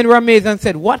 The men were amazed and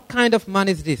said, what kind of man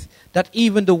is this, that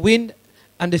even the wind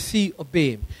and the sea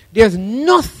obey him? There's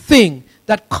nothing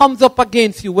that comes up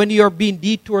against you when you are being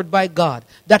detoured by God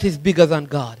that is bigger than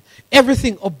God.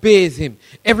 Everything obeys him.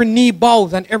 Every knee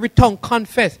bows and every tongue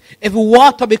confess. Every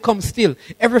water becomes still.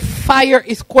 Every fire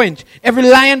is quenched. Every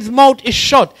lion's mouth is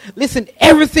shut. Listen,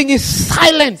 everything is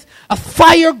silence. A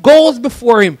fire goes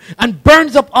before him and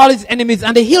burns up all his enemies,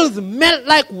 and the hills melt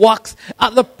like wax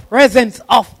at the presence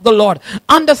of the Lord.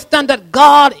 Understand that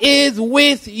God is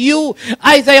with you.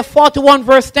 Isaiah 41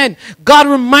 verse 10. God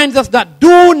reminds us that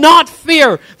do not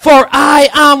fear, for I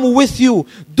am with you.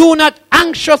 Do not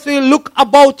anxiously look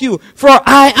about you, for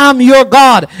I am your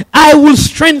God. I will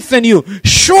strengthen you.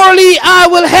 Surely I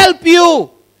will help you.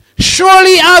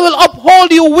 Surely I will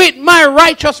uphold you with my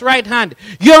righteous right hand.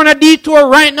 You're on a detour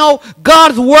right now.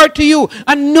 God's word to you.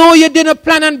 I know you didn't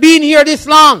plan on being here this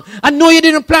long. I know you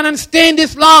didn't plan on staying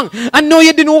this long. I know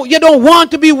you don't want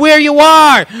to be where you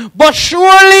are. But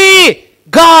surely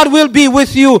God will be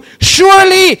with you.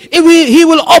 Surely He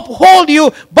will uphold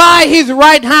you by His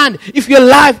right hand. If your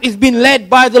life is being led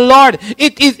by the Lord,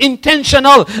 it is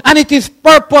intentional and it is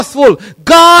purposeful.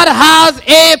 God has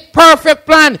a perfect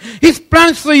plan. His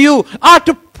plans for you are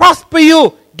to prosper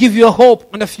you, give you a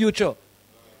hope and a future.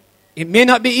 It may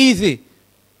not be easy,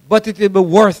 but it will be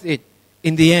worth it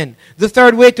in the end. The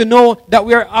third way to know that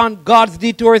we are on God's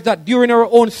detour is that during our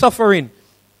own suffering,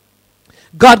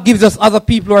 God gives us other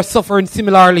people who are suffering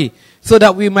similarly so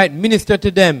that we might minister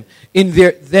to them in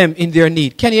their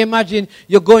need. Can you imagine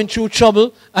you're going through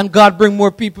trouble and God bring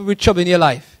more people with trouble in your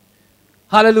life?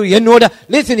 Hallelujah. You know that.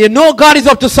 Listen, you know God is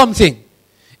up to something.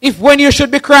 If when you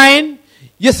should be crying,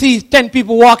 you see 10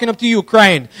 people walking up to you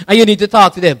crying and you need to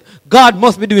talk to them, God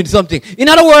must be doing something. In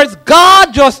other words,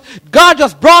 God just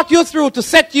brought you through to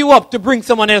set you up to bring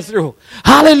someone else through.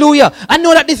 Hallelujah. I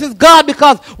know that this is God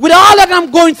because with all that I'm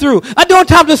going through, I don't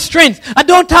have the strength. I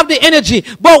don't have the energy.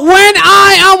 But when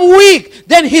I am weak,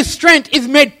 then His strength is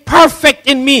made perfect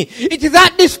in me. It is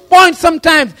at this point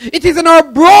sometimes, it is in our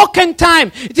broken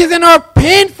time, it is in our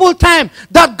painful time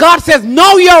that God says,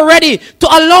 now you're ready to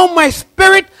allow my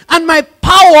spirit and my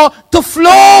power to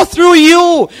flow through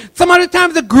you. Some of the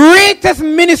times the greatest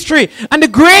ministry and the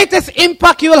greatest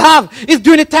impact you will have is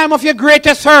during the time of your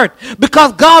greatest hurt.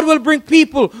 Because God will bring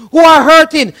people who are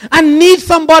hurting and need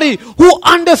somebody who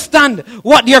understand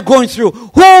what they're going through,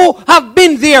 who have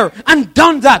been there and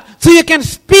done that. So you can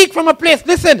speak from a place,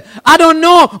 listen, I don't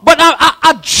know, but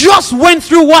I just went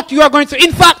through what you are going through.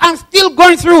 In fact, I'm still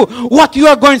going through what you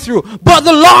are going through. But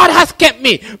the Lord has kept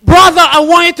me. Brother, I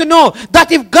want you to know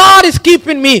that if God is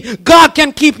keeping me, God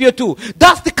can keep you too.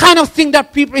 That's the kind of thing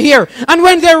that people hear. And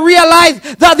when they realize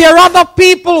that there are other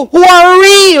people who are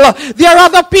real, there are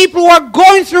other people who are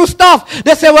going through stuff,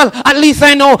 they say, well, at least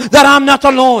I know that I'm not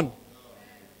alone.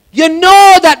 You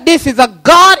know that this is a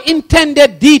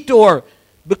God-intended detour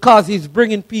because He's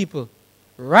bringing people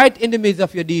right in the midst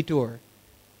of your detour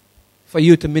for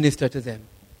you to minister to them.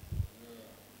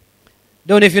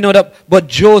 Don't know if you know that, but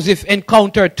Joseph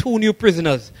encountered 2 new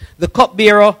prisoners, the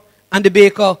cupbearer and the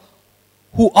baker,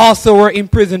 who also were in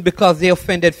prison because they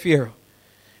offended Pharaoh.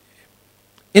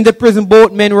 In the prison,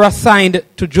 both men were assigned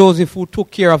to Joseph, who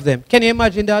took care of them. Can you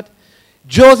imagine that?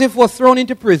 Joseph was thrown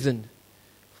into prison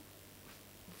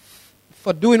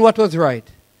for doing what was right,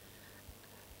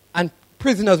 and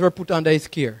prisoners were put under his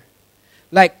care.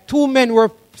 Like 2 men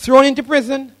were thrown into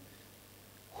prison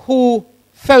who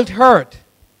felt hurt,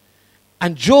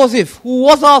 and Joseph, who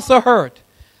was also hurt,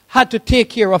 had to take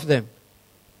care of them.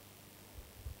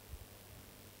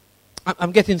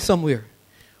 I'm getting somewhere.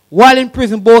 While in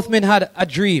prison, both men had a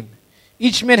dream.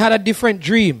 Each man had a different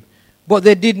dream, but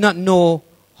they did not know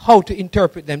how to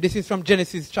interpret them. This is from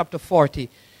Genesis chapter 40.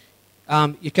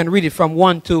 You can read it from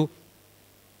 1 to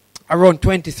around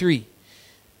 23.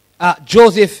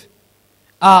 Joseph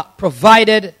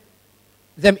provided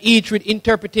them each with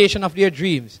interpretation of their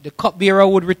dreams. The cupbearer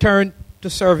would return to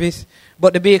service,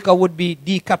 but the baker would be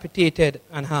decapitated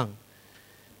and hung.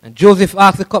 And Joseph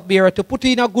asked the cupbearer to put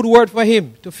in a good word for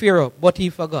him to Pharaoh, but he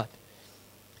forgot.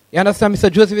 You understand?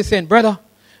 Mr. Joseph is saying, brother,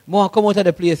 more come out of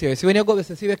the place here. So when you go,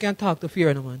 see, we can talk to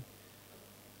Pharaoh, no man.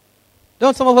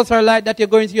 Don't some of us are like that? You're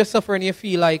going through your suffering, you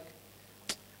feel like,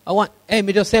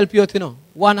 me just help you out, you know.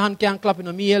 One hand can't clap, you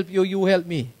know. Me help you, you help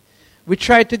me. We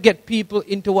try to get people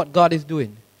into what God is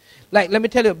doing. Like, let me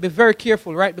tell you, be very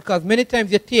careful, right? Because many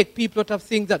times you take people out of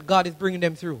things that God is bringing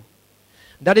them through.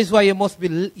 That is why your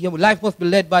life must be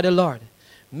led by the Lord.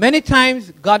 Many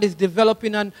times, God is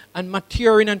developing and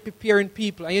maturing and preparing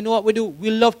people. And you know what we do?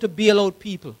 We love to bail out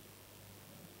people.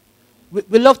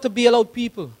 We love to bail out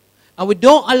people. And we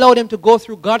don't allow them to go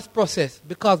through God's process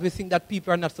because we think that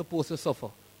people are not supposed to suffer.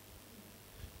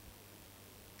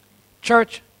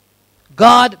 Church,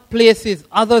 God places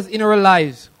others in our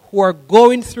lives who are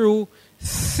going through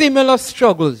similar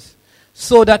struggles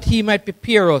so that He might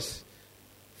prepare us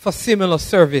for similar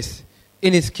service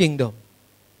in His kingdom.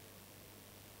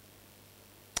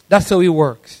 That's how He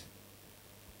works.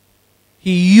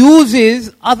 He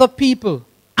uses other people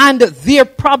and their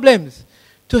problems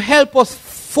to help us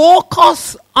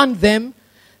focus on them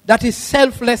that is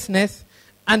selflessness,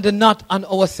 and the not on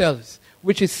ourselves,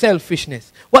 which is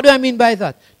selfishness. What do I mean by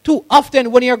that? Too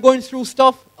often when you're going through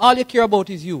stuff, all you care about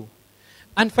is you.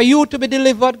 And for you to be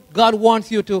delivered, God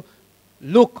wants you to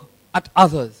look at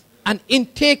others. And in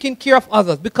taking care of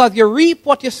others, because you reap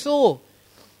what you sow.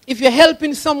 If you're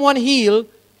helping someone heal,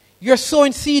 you're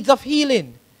sowing seeds of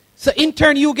healing. So in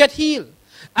turn, you get healed.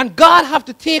 And God have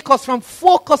to take us from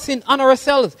focusing on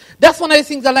ourselves. That's one of the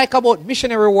things I like about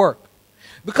missionary work.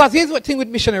 Because here's the thing with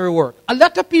missionary work. A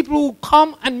lot of people who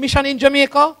come and mission in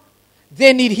Jamaica,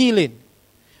 they need healing.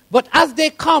 But as they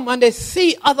come and they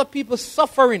see other people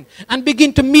suffering and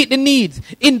begin to meet the needs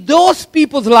in those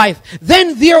people's life,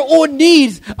 then their own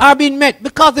needs are being met.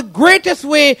 Because the greatest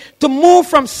way to move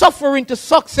from suffering to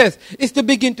success is to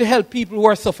begin to help people who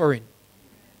are suffering.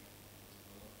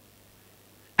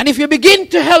 And if you begin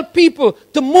to help people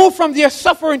to move from their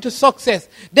suffering to success,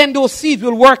 then those seeds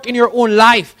will work in your own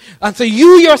life. And so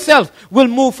you yourself will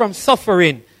move from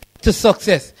suffering to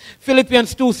success.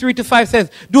 Philippians 2:3-5 says,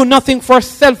 do nothing for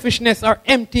selfishness or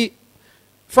empty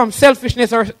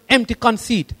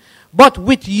conceit, but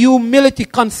with humility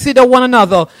consider one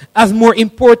another as more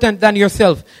important than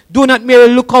yourself. Do not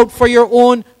merely look out for your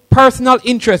own personal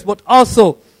interest, but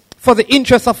also for the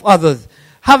interest of others.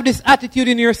 Have this attitude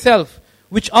in yourself,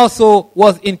 which also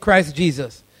was in Christ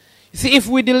Jesus. You see, if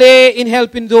we delay in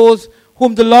helping those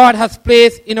whom the Lord has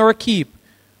placed in our keep,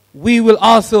 we will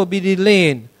also be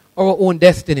delaying our own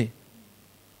destiny.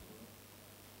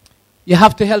 You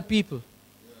have to help people.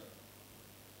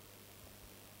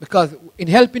 Because in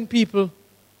helping people,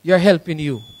 you're helping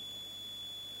you.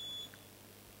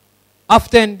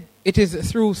 Often it is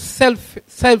through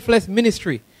selfless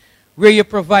ministry where you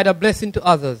provide a blessing to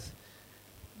others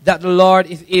that the Lord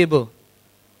is able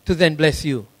to then bless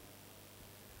you.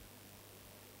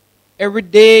 Every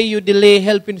day you delay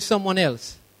helping someone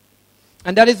else.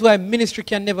 And that is why ministry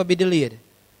can never be delayed.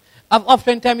 I've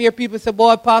oftentimes heard people say,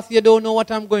 boy, Pastor, you don't know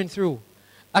what I'm going through.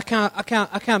 I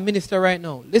can't minister right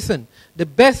now. Listen, the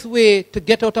best way to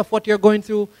get out of what you're going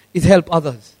through is help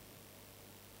others.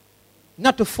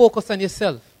 Not to focus on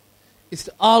yourself. It's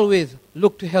to always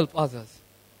look to help others.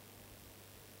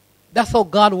 That's how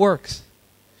God works.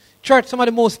 Church, some of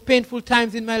the most painful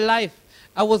times in my life,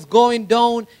 I was going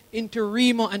down into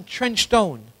Remo and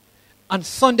Trenchtown on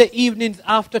Sunday evenings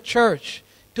after church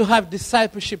to have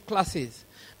discipleship classes.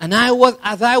 And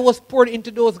as I was poured into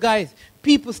those guys,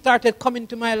 people started coming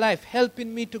to my life,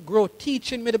 helping me to grow,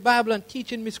 teaching me the Bible and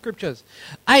teaching me scriptures.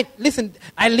 I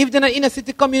lived in an inner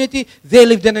city community, they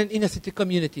lived in an inner city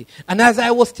community. And as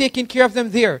I was taking care of them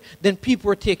there, then people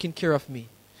were taking care of me.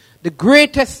 The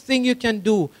greatest thing you can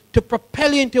do to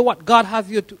propel you into what God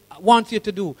wants you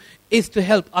to do is to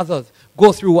help others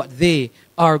go through what they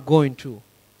are going through.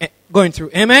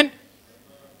 Amen?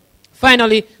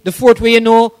 Finally, the fourth way you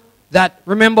know that,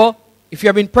 remember, if you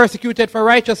have been persecuted for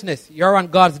righteousness, you're on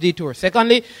God's detour.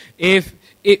 Secondly, if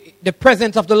the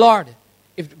presence of the Lord,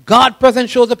 if God's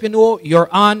presence shows up, you know you're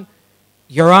on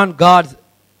God's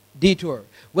detour.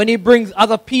 When He brings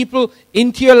other people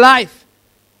into your life,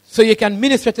 so you can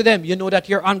minister to them, you know that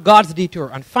you're on God's detour.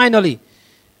 And finally,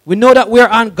 we know that we're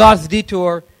on God's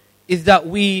detour is that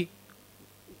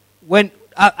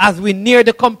as we near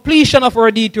the completion of our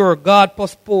detour, God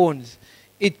postpones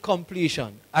its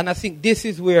completion. And I think this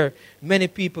is where many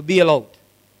people bail out.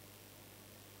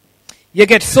 You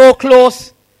get so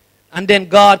close, and then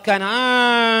God kind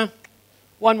of,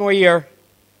 1 more year,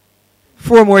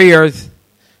 4 more years,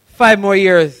 5 more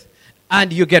years,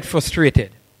 and you get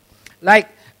frustrated. Like,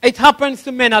 it happens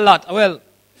to men a lot. Well,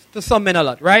 to some men a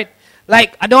lot, right?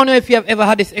 Like, I don't know if you have ever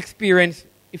had this experience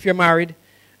if you're married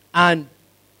and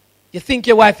you think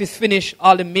your wife is finished,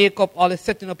 all the makeup, all the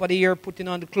setting up of the hair, putting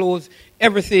on the clothes,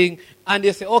 everything, and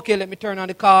they say, okay, let me turn on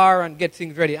the car and get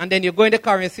things ready. And then you go in the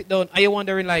car and you sit down and you're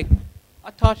wondering like,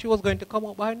 I thought she was going to come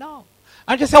up by now.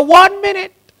 And just say, 1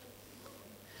 minute.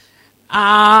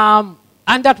 And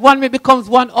that 1 minute becomes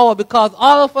 1 hour because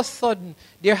all of a sudden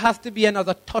there has to be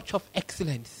another touch of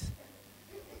excellence.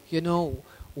 You know,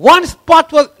 one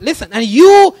spot was, listen, and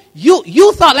you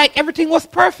thought like everything was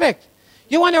perfect.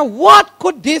 You wonder, what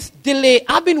could this delay?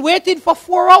 I've been waiting for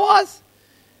 4 hours.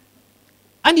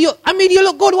 And you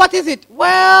look good, what is it?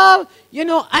 Well,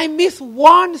 I missed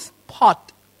one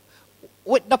spot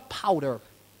with the powder.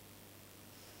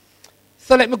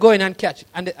 So let me go in and catch it.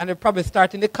 And they probably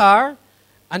start in the car.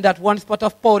 And that one spot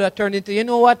of powder turned into, you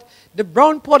know what? The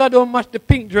brown powder don't match the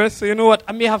pink dress. So you know what?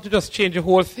 I may have to just change the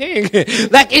whole thing.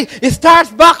 Like it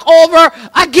starts back over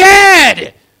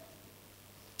again.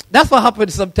 That's what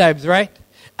happens sometimes, right?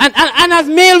 And as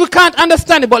male, we can't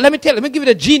understand it. But let me give you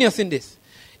the genius in this.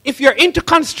 If you're into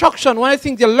construction, one of the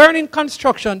things you learn in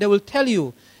construction, they will tell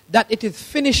you that it is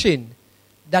finishing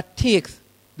that takes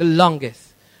the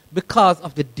longest because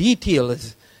of the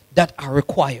details that are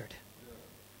required.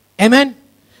 Amen?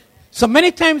 So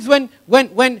many times when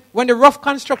the rough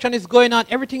construction is going on,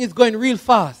 everything is going real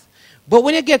fast. But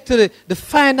when you get to the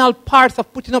final parts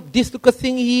of putting up this little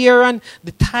thing here and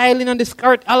the tiling and the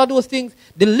skirt, all of those things,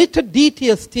 the little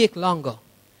details take longer.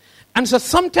 And so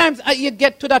sometimes you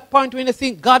get to that point when you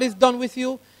think God is done with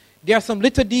you, there are some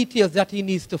little details that he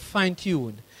needs to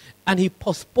fine-tune. And he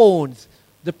postpones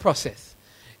the process.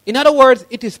 In other words,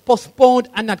 it is postponed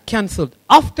and not cancelled.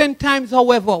 Oftentimes,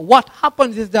 however, what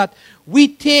happens is that we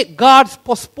take God's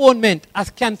postponement as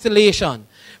cancellation.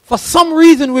 For some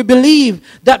reason, we believe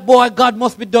that, boy, God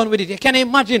must be done with it. You can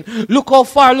imagine, look how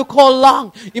far, look how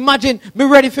long. Imagine me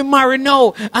ready for marry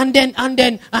now. And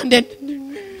then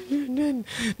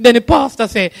the pastor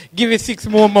say, give it 6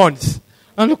 more months.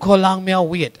 And look how long me I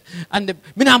wait. And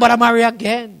me not about to marry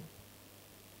again.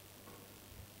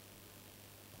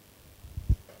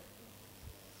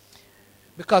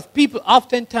 Because people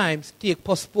oftentimes take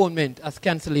postponement as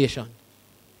cancellation.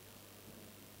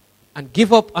 And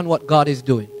give up on what God is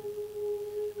doing.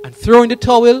 And throw in the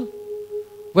towel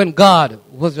when God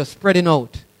was just spreading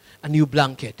out a new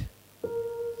blanket.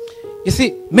 You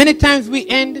see, many times we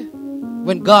end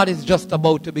when God is just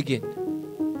about to begin.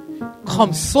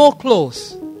 Come so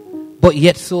close, but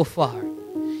yet so far.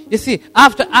 You see,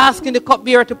 after asking the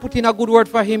cupbearer to put in a good word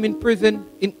for him in prison,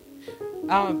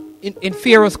 in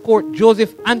Pharaoh's court,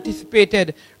 Joseph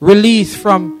anticipated release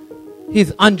from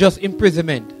his unjust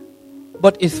imprisonment,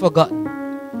 but is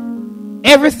forgotten.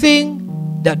 Everything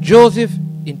that Joseph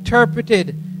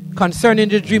interpreted concerning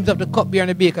the dreams of the cupbearer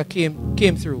and the baker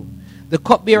came through. The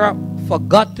cupbearer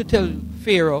forgot to tell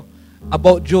Pharaoh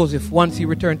about Joseph once he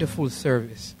returned to full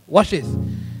service. Watch this.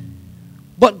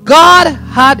 But God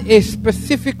had a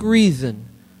specific reason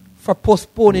for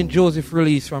postponing Joseph's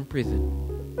release from prison.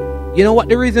 You know what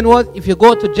the reason was? If you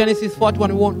go to Genesis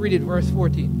 41, we won't read it, verse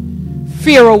 14.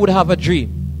 Pharaoh would have a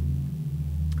dream.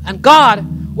 And God,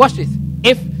 watch this,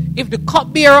 if the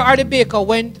cupbearer or the baker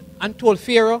went and told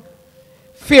Pharaoh,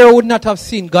 Pharaoh would not have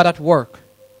seen God at work.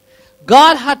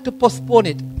 God had to postpone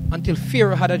it until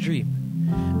Pharaoh had a dream.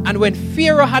 And when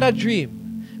Pharaoh had a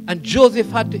dream and Joseph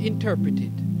had to interpret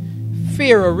it,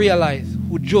 Pharaoh realized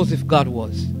who Joseph God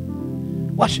was.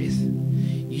 Watch this.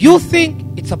 You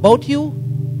think it's about you?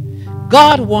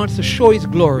 God wants to show his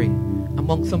glory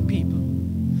among some people.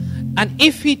 And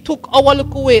if he took our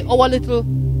little way, our little,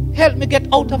 help me get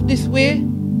out of this way,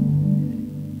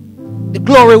 the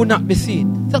glory will not be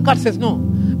seen. So God says, no,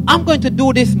 I'm going to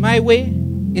do this my way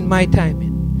in my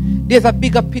timing. There's a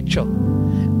bigger picture.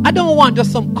 I don't want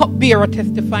just some cupbearer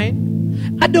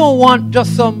testifying. I don't want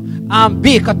just some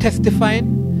baker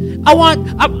testifying.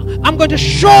 I'm going to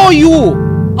show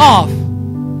you off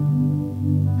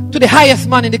to the highest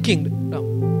man in the kingdom.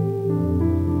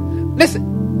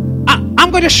 Listen, I'm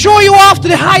going to show you off to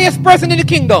the highest person in the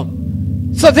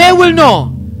kingdom. So they will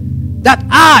know that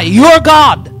I, your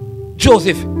God,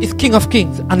 Joseph, is King of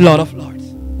Kings and Lord of Lords.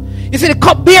 You see, the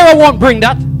cupbearer won't bring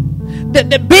that.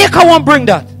 The baker won't bring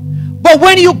that. But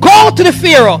when you go to the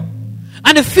Pharaoh,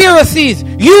 and the Pharaoh sees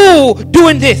you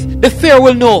doing this, the Pharaoh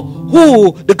will know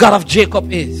who the God of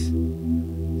Jacob is.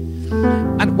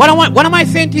 And what am I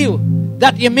saying to you?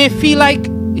 That you may feel like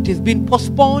it has been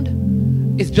postponed.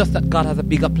 It's just that God has a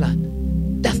bigger plan.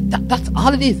 That's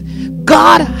all it is.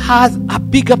 God has a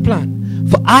bigger plan.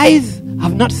 For eyes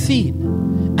have not seen,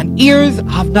 and ears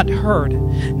have not heard,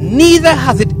 neither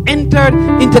has it entered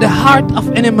into the heart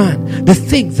of any man the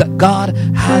things that God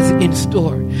has in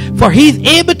store. For he is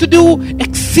able to do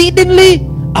exceedingly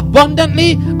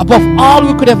abundantly above all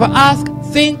we could ever ask,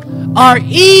 think, or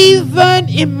even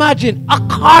imagine,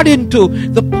 according to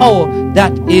the power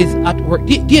that is at work.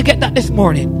 Do you get that this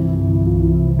morning?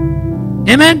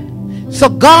 Amen? So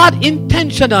God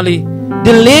intentionally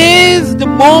delays the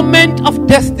moment of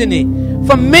destiny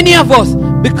for many of us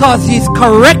because he's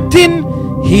correcting,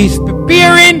 he's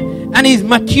preparing, and he's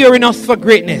maturing us for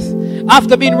greatness.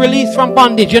 After being released from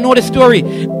bondage, you know the story.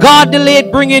 God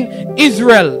delayed bringing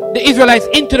the Israelites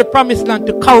into the promised land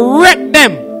to correct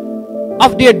them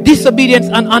of their disobedience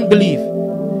and unbelief.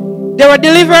 They were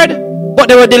delivered, but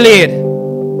they were delayed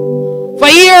for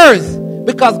years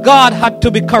because God had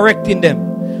to be correcting them.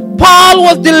 Paul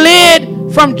was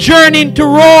delayed from journeying to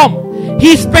Rome.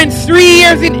 He spent 3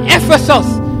 years in Ephesus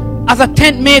as a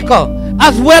tent maker,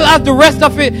 as well as the rest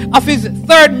of his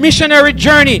third missionary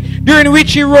journey, during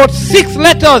which he wrote 6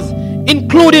 letters,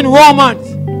 including Romans.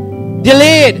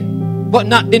 Delayed, but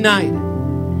not denied.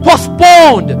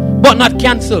 Postponed, but not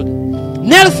cancelled.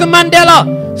 Nelson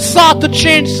Mandela sought to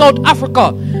change South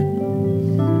Africa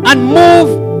and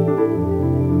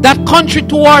move that country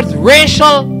towards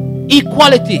racial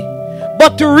equality.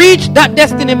 But to reach that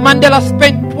destiny, Mandela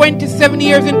spent 27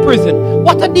 years in prison.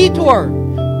 What a detour.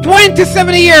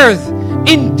 27 years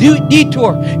in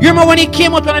detour. You remember when he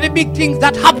came out, one of the big things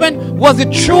that happened was the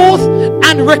Truth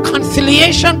and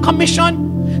Reconciliation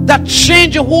Commission that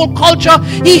changed the whole culture.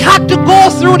 He had to go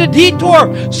through the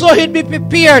detour so he'd be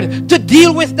prepared to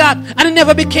deal with that. And it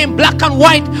never became black and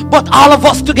white, but all of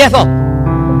us together.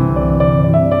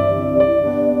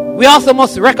 We also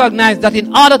must recognize that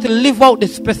in order to live out the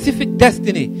specific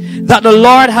destiny that the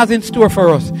Lord has in store for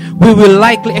us, we will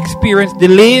likely experience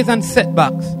delays and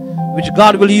setbacks, which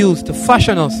God will use to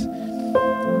fashion us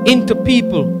into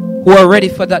people who are ready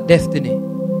for that destiny.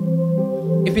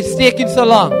 If it's taking so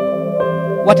long,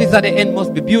 what is at the end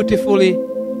must be beautifully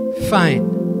fine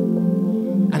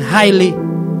and highly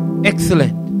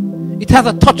excellent. It has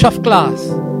a touch of class.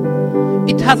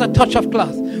 It has a touch of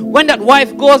class. When that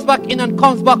wife goes back in and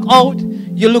comes back out,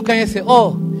 you look and you say,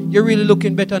 oh, you're really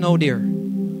looking better now, dear.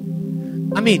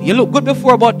 I mean, you look good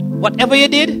before, but whatever you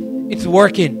did, it's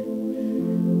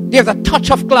working. There's a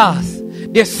touch of class.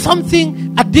 There's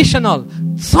something additional,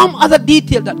 some other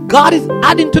detail that God is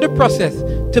adding to the process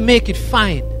to make it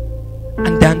fine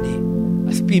and dandy,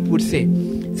 as people would say.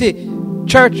 See,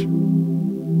 church,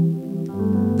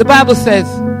 the Bible says,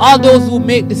 all those who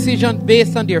make decisions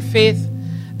based on their faith,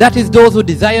 that is those who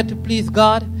desire to please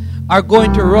God, are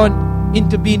going to run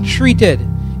into being treated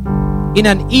in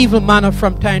an evil manner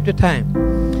from time to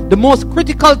time. The most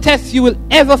critical test you will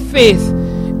ever face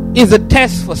is a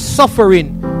test for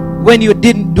suffering when you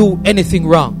didn't do anything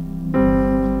wrong.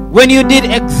 When you did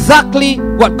exactly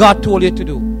what God told you to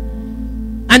do.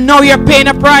 And now you're paying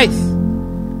a price.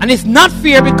 And it's not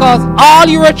fair because all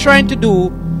you were trying to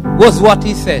do was what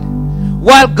he said.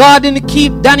 While God didn't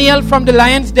keep Daniel from the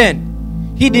lion's den,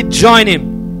 he did join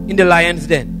him in the lion's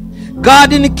den. God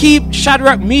didn't keep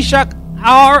Shadrach, Meshach,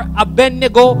 or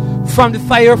Abednego from the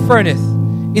fire furnace.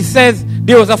 It says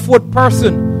there was a fourth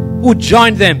person who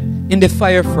joined them in the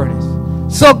fire furnace.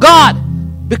 So God,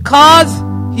 because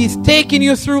he's taking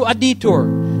you through a detour,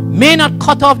 may not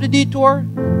cut off the detour,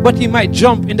 but he might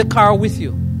jump in the car with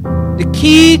you. The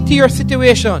key to your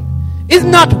situation is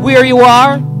not where you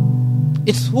are,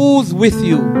 it's who's with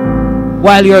you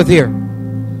while you're there.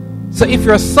 So if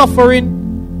you're suffering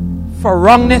for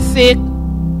wrongness sake,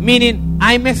 meaning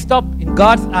I messed up in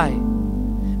God's eye,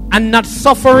 and not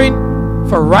suffering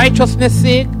for righteousness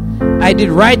sake, I did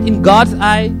right in God's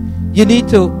eye, you need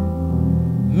to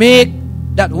make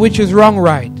that which is wrong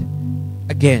right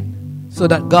again, so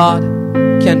that God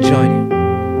can join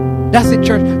you. That's it,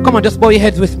 church. Come on, just bow your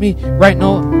heads with me right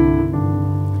now.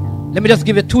 Let me just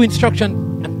give you 2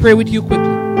 instructions and pray with you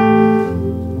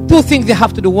quickly. 2 things you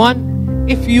have to do. 1,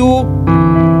 if you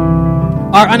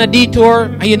are on a detour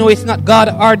and you know it's not God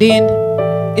ordained,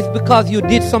 it's because you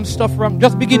did some stuff wrong.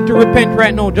 Just begin to repent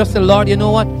right now. Just say, Lord, you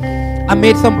know what? I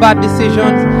made some bad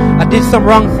decisions. I did some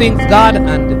wrong things, God,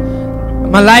 and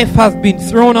my life has been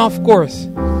thrown off course.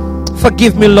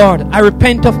 Forgive me, Lord. I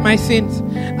repent of my sins.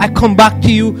 I come back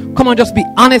to you. Come on, just be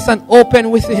honest and open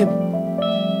with him.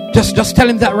 Just tell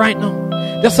him that right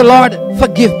now. Just say, Lord,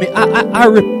 forgive me. I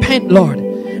repent, Lord.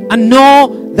 I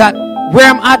know that where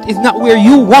I'm at is not where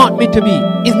you want me to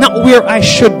be. It's not where I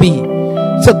should be.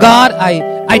 So God,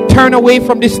 I turn away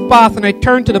from this path and I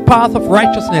turn to the path of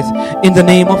righteousness in the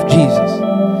name of Jesus.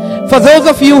 For those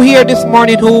of you here this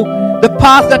morning who the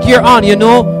path that you're on, you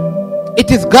know, it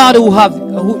is God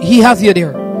who he has you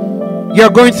there. You're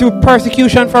going through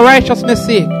persecution for righteousness'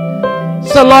 sake.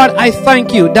 So Lord, I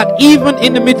thank you that even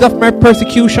in the midst of my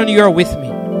persecution, you are with me.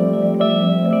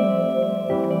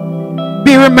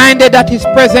 Be reminded that his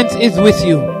presence is with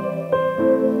you.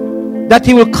 That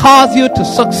he will cause you to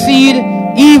succeed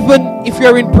even if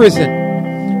you're in prison.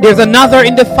 There's another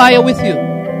in the fire with you.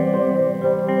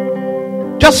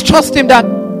 Just trust him that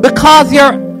because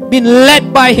you're being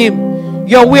led by him,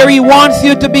 you're where he wants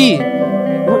you to be.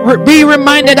 Be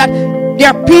reminded that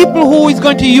there are people who he's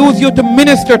going to use you to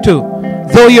minister to,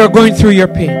 though you're going through your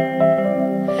pain.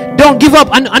 Don't give up.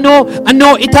 I know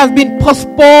it has been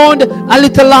postponed a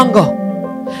little longer.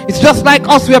 It's just like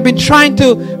us. We have been trying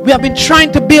to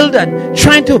build and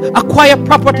trying to acquire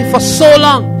property for so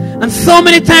long, and so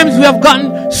many times we have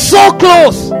gotten so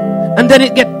close, and then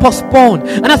it gets postponed.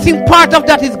 And I think part of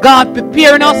that is God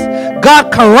preparing us,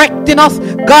 God correcting us,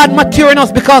 God maturing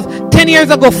us, because 10 years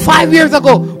ago, 5 years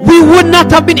ago, we would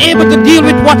not have been able to deal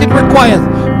with what it requires.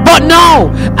 But now,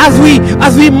 as we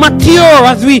mature,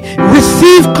 as we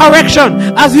receive correction,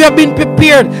 as we have been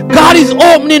prepared, God is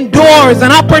opening doors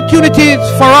and opportunities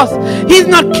for us. He's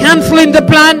not canceling the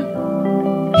plan.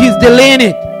 He's delaying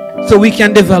it so we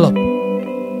can develop.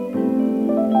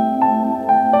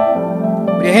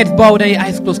 With your heads bowed and your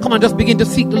eyes closed, come on, just begin to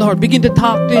seek the Lord. Begin to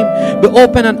talk to Him. Be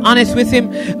open and honest with Him.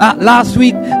 Last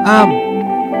week,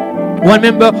 one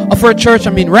member of our church,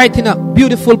 writing a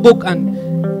beautiful book, and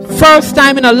first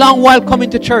time in a long while coming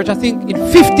to church, I think in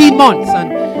 15 months,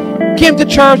 and came to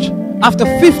church after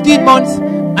 15 months,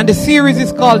 and the series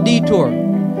is called Detour.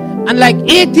 And like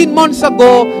 18 months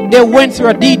ago, they went through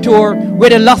a detour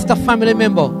where they lost a family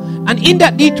member. And in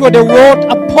that detour, they wrote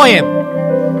a poem.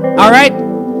 Alright?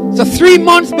 So 3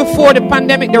 months before the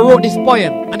pandemic, they wrote this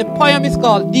poem. And the poem is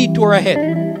called Detour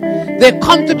Ahead. They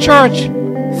come to church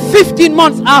 15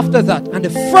 months after that. And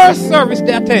the first service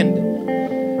they attend,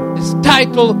 this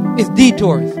title is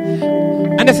Detours.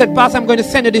 And they said, Pastor, I'm going to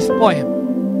send you this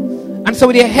poem. And so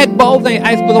with your head bowed and your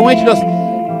eyes closed, I want you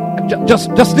to just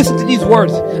listen to these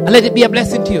words and let it be a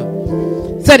blessing to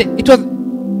you. Said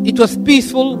it was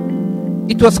peaceful,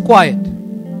 it was quiet,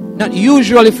 not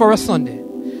usually for a Sunday.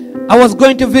 I was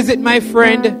going to visit my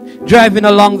friend driving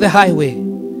along the highway.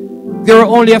 There were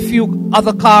only a few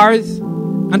other cars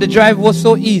and the drive was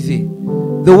so easy.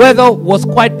 The weather was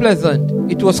quite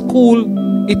pleasant. It was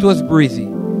cool, it was breezy.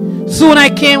 Soon I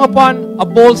came upon a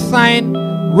bold sign,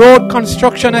 road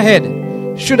construction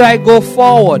ahead. Should I go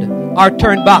forward or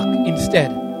turn back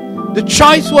instead? The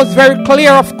choice was very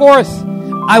clear, of course.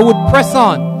 I would press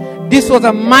on. This was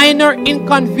a minor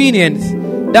inconvenience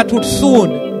that would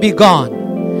soon be gone.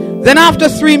 Then after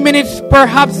 3 minutes,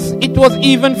 perhaps it was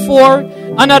even 4,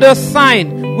 another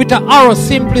sign with an arrow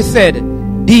simply said,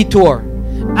 Detour.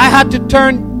 I had to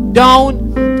turn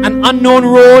down an unknown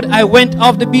road. I went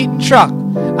off the beaten track.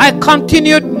 I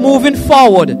continued moving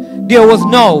forward. There was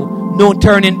no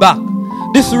turning back.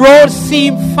 This road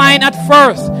seemed fine at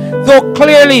first, though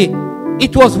clearly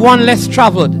it was one less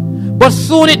traveled. But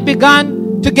soon it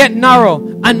began to get narrow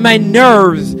and my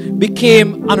nerves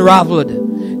became unraveled.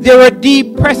 There were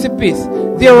deep precipices,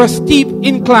 there were steep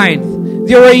inclines,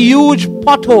 there were huge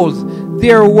potholes,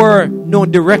 there were no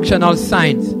directional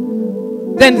signs.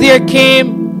 Then there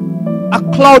came a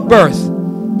cloudburst.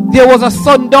 There was a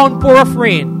sudden downpour of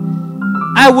rain.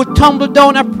 I would tumble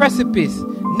down a precipice,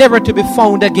 never to be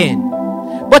found again.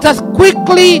 But as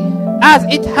quickly as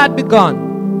it had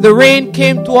begun, the rain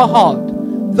came to a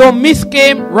halt, though mist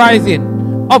came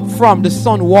rising up from the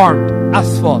sun-warmed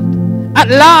asphalt. At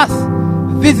last,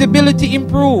 visibility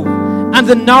improved and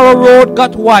the narrow road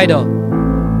got wider.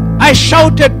 I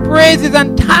shouted praises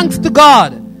and thanks to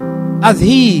God as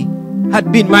He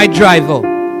had been my driver.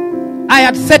 I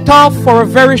had set off for a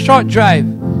very short drive,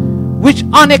 which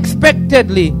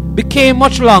unexpectedly became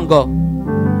much longer.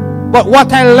 But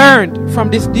what I learned from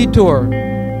this detour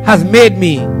has made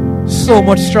me so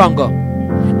much stronger.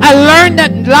 I learned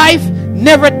that life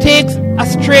never takes a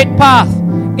straight path.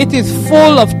 It is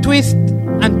full of twists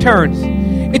and turns.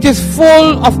 It is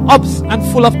full of ups and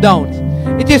full of downs.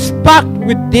 It is packed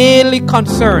with daily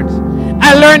concerns.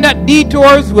 I learned that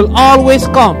detours will always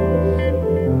come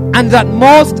and that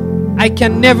most I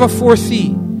can never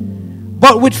foresee.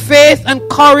 But with faith and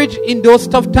courage in those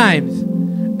tough times,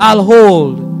 I'll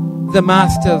hold the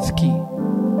Master's key.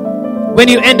 When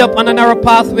you end up on a narrow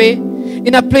pathway,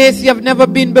 in a place you have never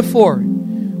been before,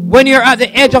 when you're at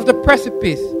the edge of the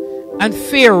precipice and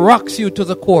fear rocks you to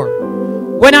the core,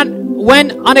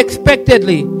 when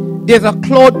unexpectedly there's a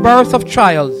cloudburst of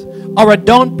trials or a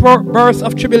downburst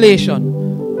of tribulation,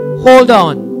 hold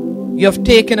on, you have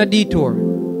taken a detour.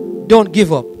 Don't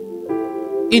give up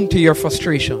into your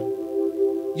frustration.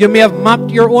 You may have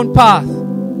mapped your own path,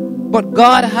 but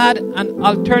God had an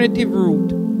alternative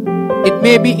route. It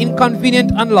may be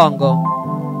inconvenient and longer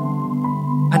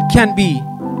and can be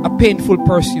a painful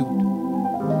pursuit,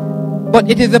 but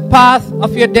it is the path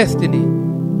of your destiny.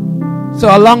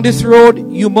 So along this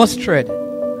road you must tread.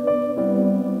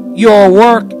 You're a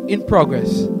work in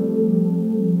progress.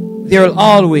 There will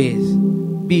always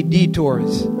be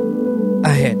detours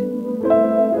ahead.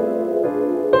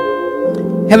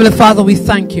 Heavenly Father, we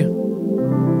thank you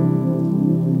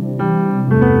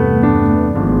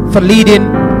for leading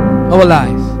our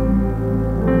lives.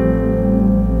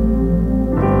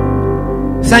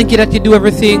 Thank you that you do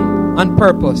everything on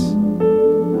purpose.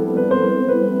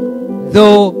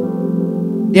 Though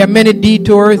there are many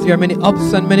detours, there are many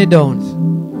ups and many downs,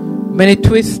 many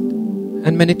twists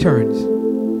and many turns,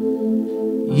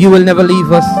 you will never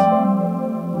leave us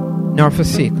nor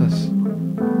forsake us.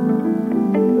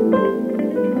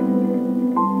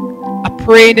 A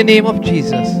pray in the name of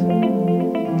Jesus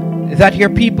that your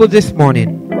people this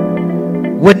morning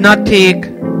would not take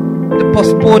the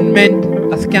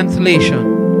postponement as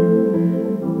cancellation.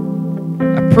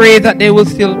 I pray that they will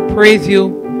still praise you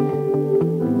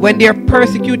when they are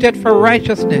persecuted for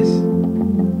righteousness.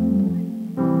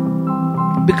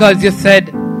 Because you said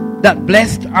that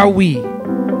blessed are we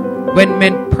when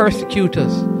men persecute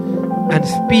us and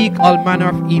speak all manner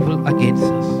of evil against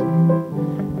us.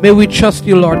 May we trust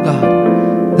you, Lord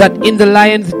God, that in the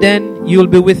lion's den you'll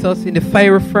be with us, in the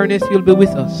fiery furnace you'll be with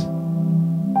us.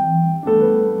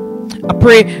 I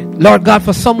pray, Lord God,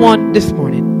 for someone this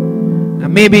morning,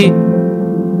 and maybe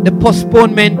the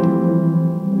postponement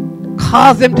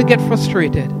caused them to get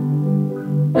frustrated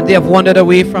and they have wandered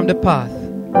away from the path.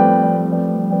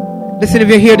 Listen, if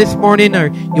you're here this morning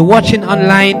or you're watching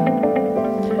online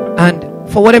and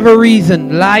for whatever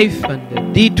reason life and the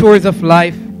detours of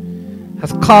life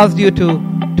has caused you to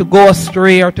go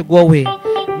astray or to go away,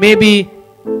 maybe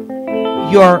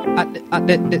you're at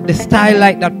the style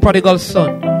like that prodigal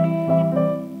son.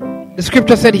 The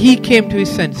scripture said he came to his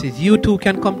senses. You too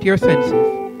can come to your senses.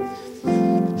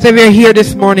 So if you're here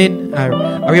this morning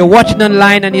or you're watching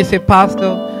online and you say,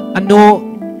 Pastor, I know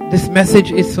this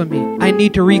message is for me. I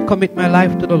need to recommit my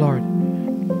life to the Lord.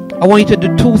 I want you to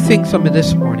do two things for me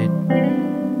this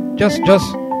morning. Just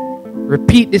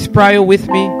repeat this prayer with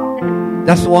me.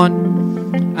 That's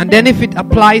one. And then if it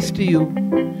applies to you,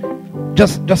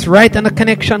 just write on a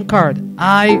connection card,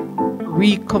 I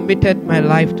recommitted my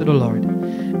life to the Lord.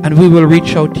 And we will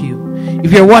reach out to you.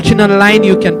 If you're watching online,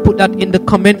 you can put that in the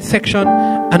comment section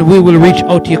and we will reach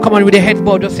out to you. Come on, with your head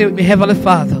bowed, just say with me, Heavenly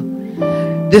Father,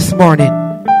 this morning,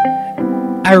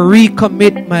 I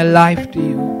recommit my life to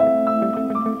you.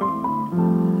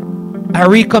 I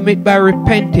recommit by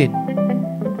repenting.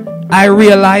 I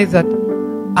realize that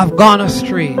I've gone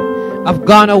astray. I've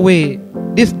gone away.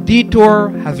 This detour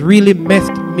has really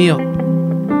messed me up.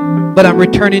 But I'm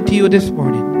returning to you this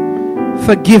morning.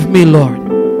 Forgive me, Lord.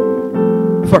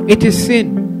 For it is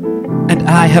sin, and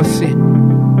I have sinned.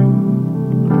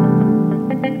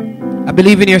 I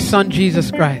believe in your Son,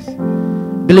 Jesus Christ.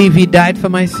 Believe he died for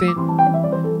my sin.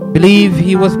 Believe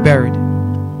he was buried.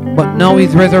 But now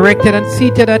he's resurrected and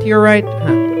seated at your right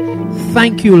hand.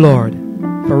 Thank you, Lord,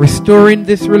 for restoring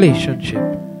this relationship.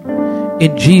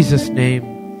 In Jesus' name,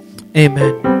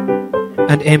 amen.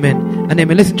 And amen. And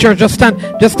amen. Listen, church, just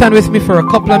stand with me for a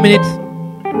couple of minutes.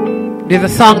 There's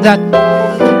a song that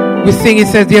we sing. It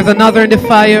says, there's another in the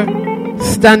fire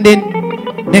standing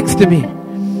next to me.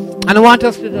 And I want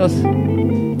us to just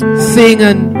sing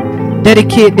and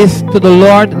dedicate this to the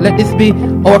Lord. Let this be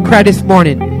our cry this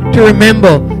morning, to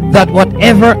remember that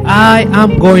whatever I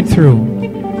am going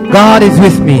through, God is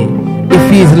with me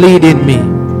if he is leading me.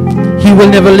 He will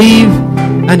never leave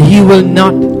and he will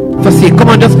not forsake. Come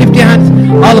on, just lift your hands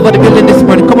all over the building this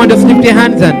morning. Come on, just lift your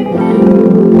hands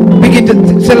and begin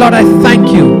to say, Lord, I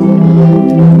thank you.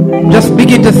 Just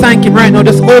begin to thank him right now.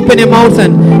 Just open your mouth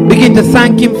and begin to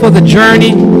thank him for the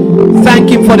journey. Thank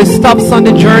him for the stops on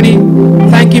the journey.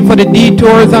 Thank him for the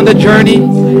detours on the journey.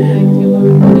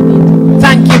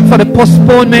 Thank him for the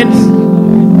postponements.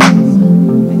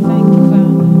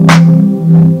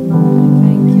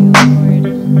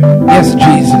 Yes,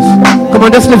 Jesus. Come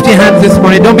on, just lift your hands this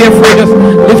morning. Don't be afraid. Just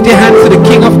lift your hands to the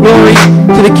King of Glory,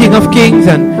 to the King of Kings,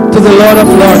 and to the Lord of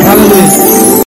Lords. Hallelujah.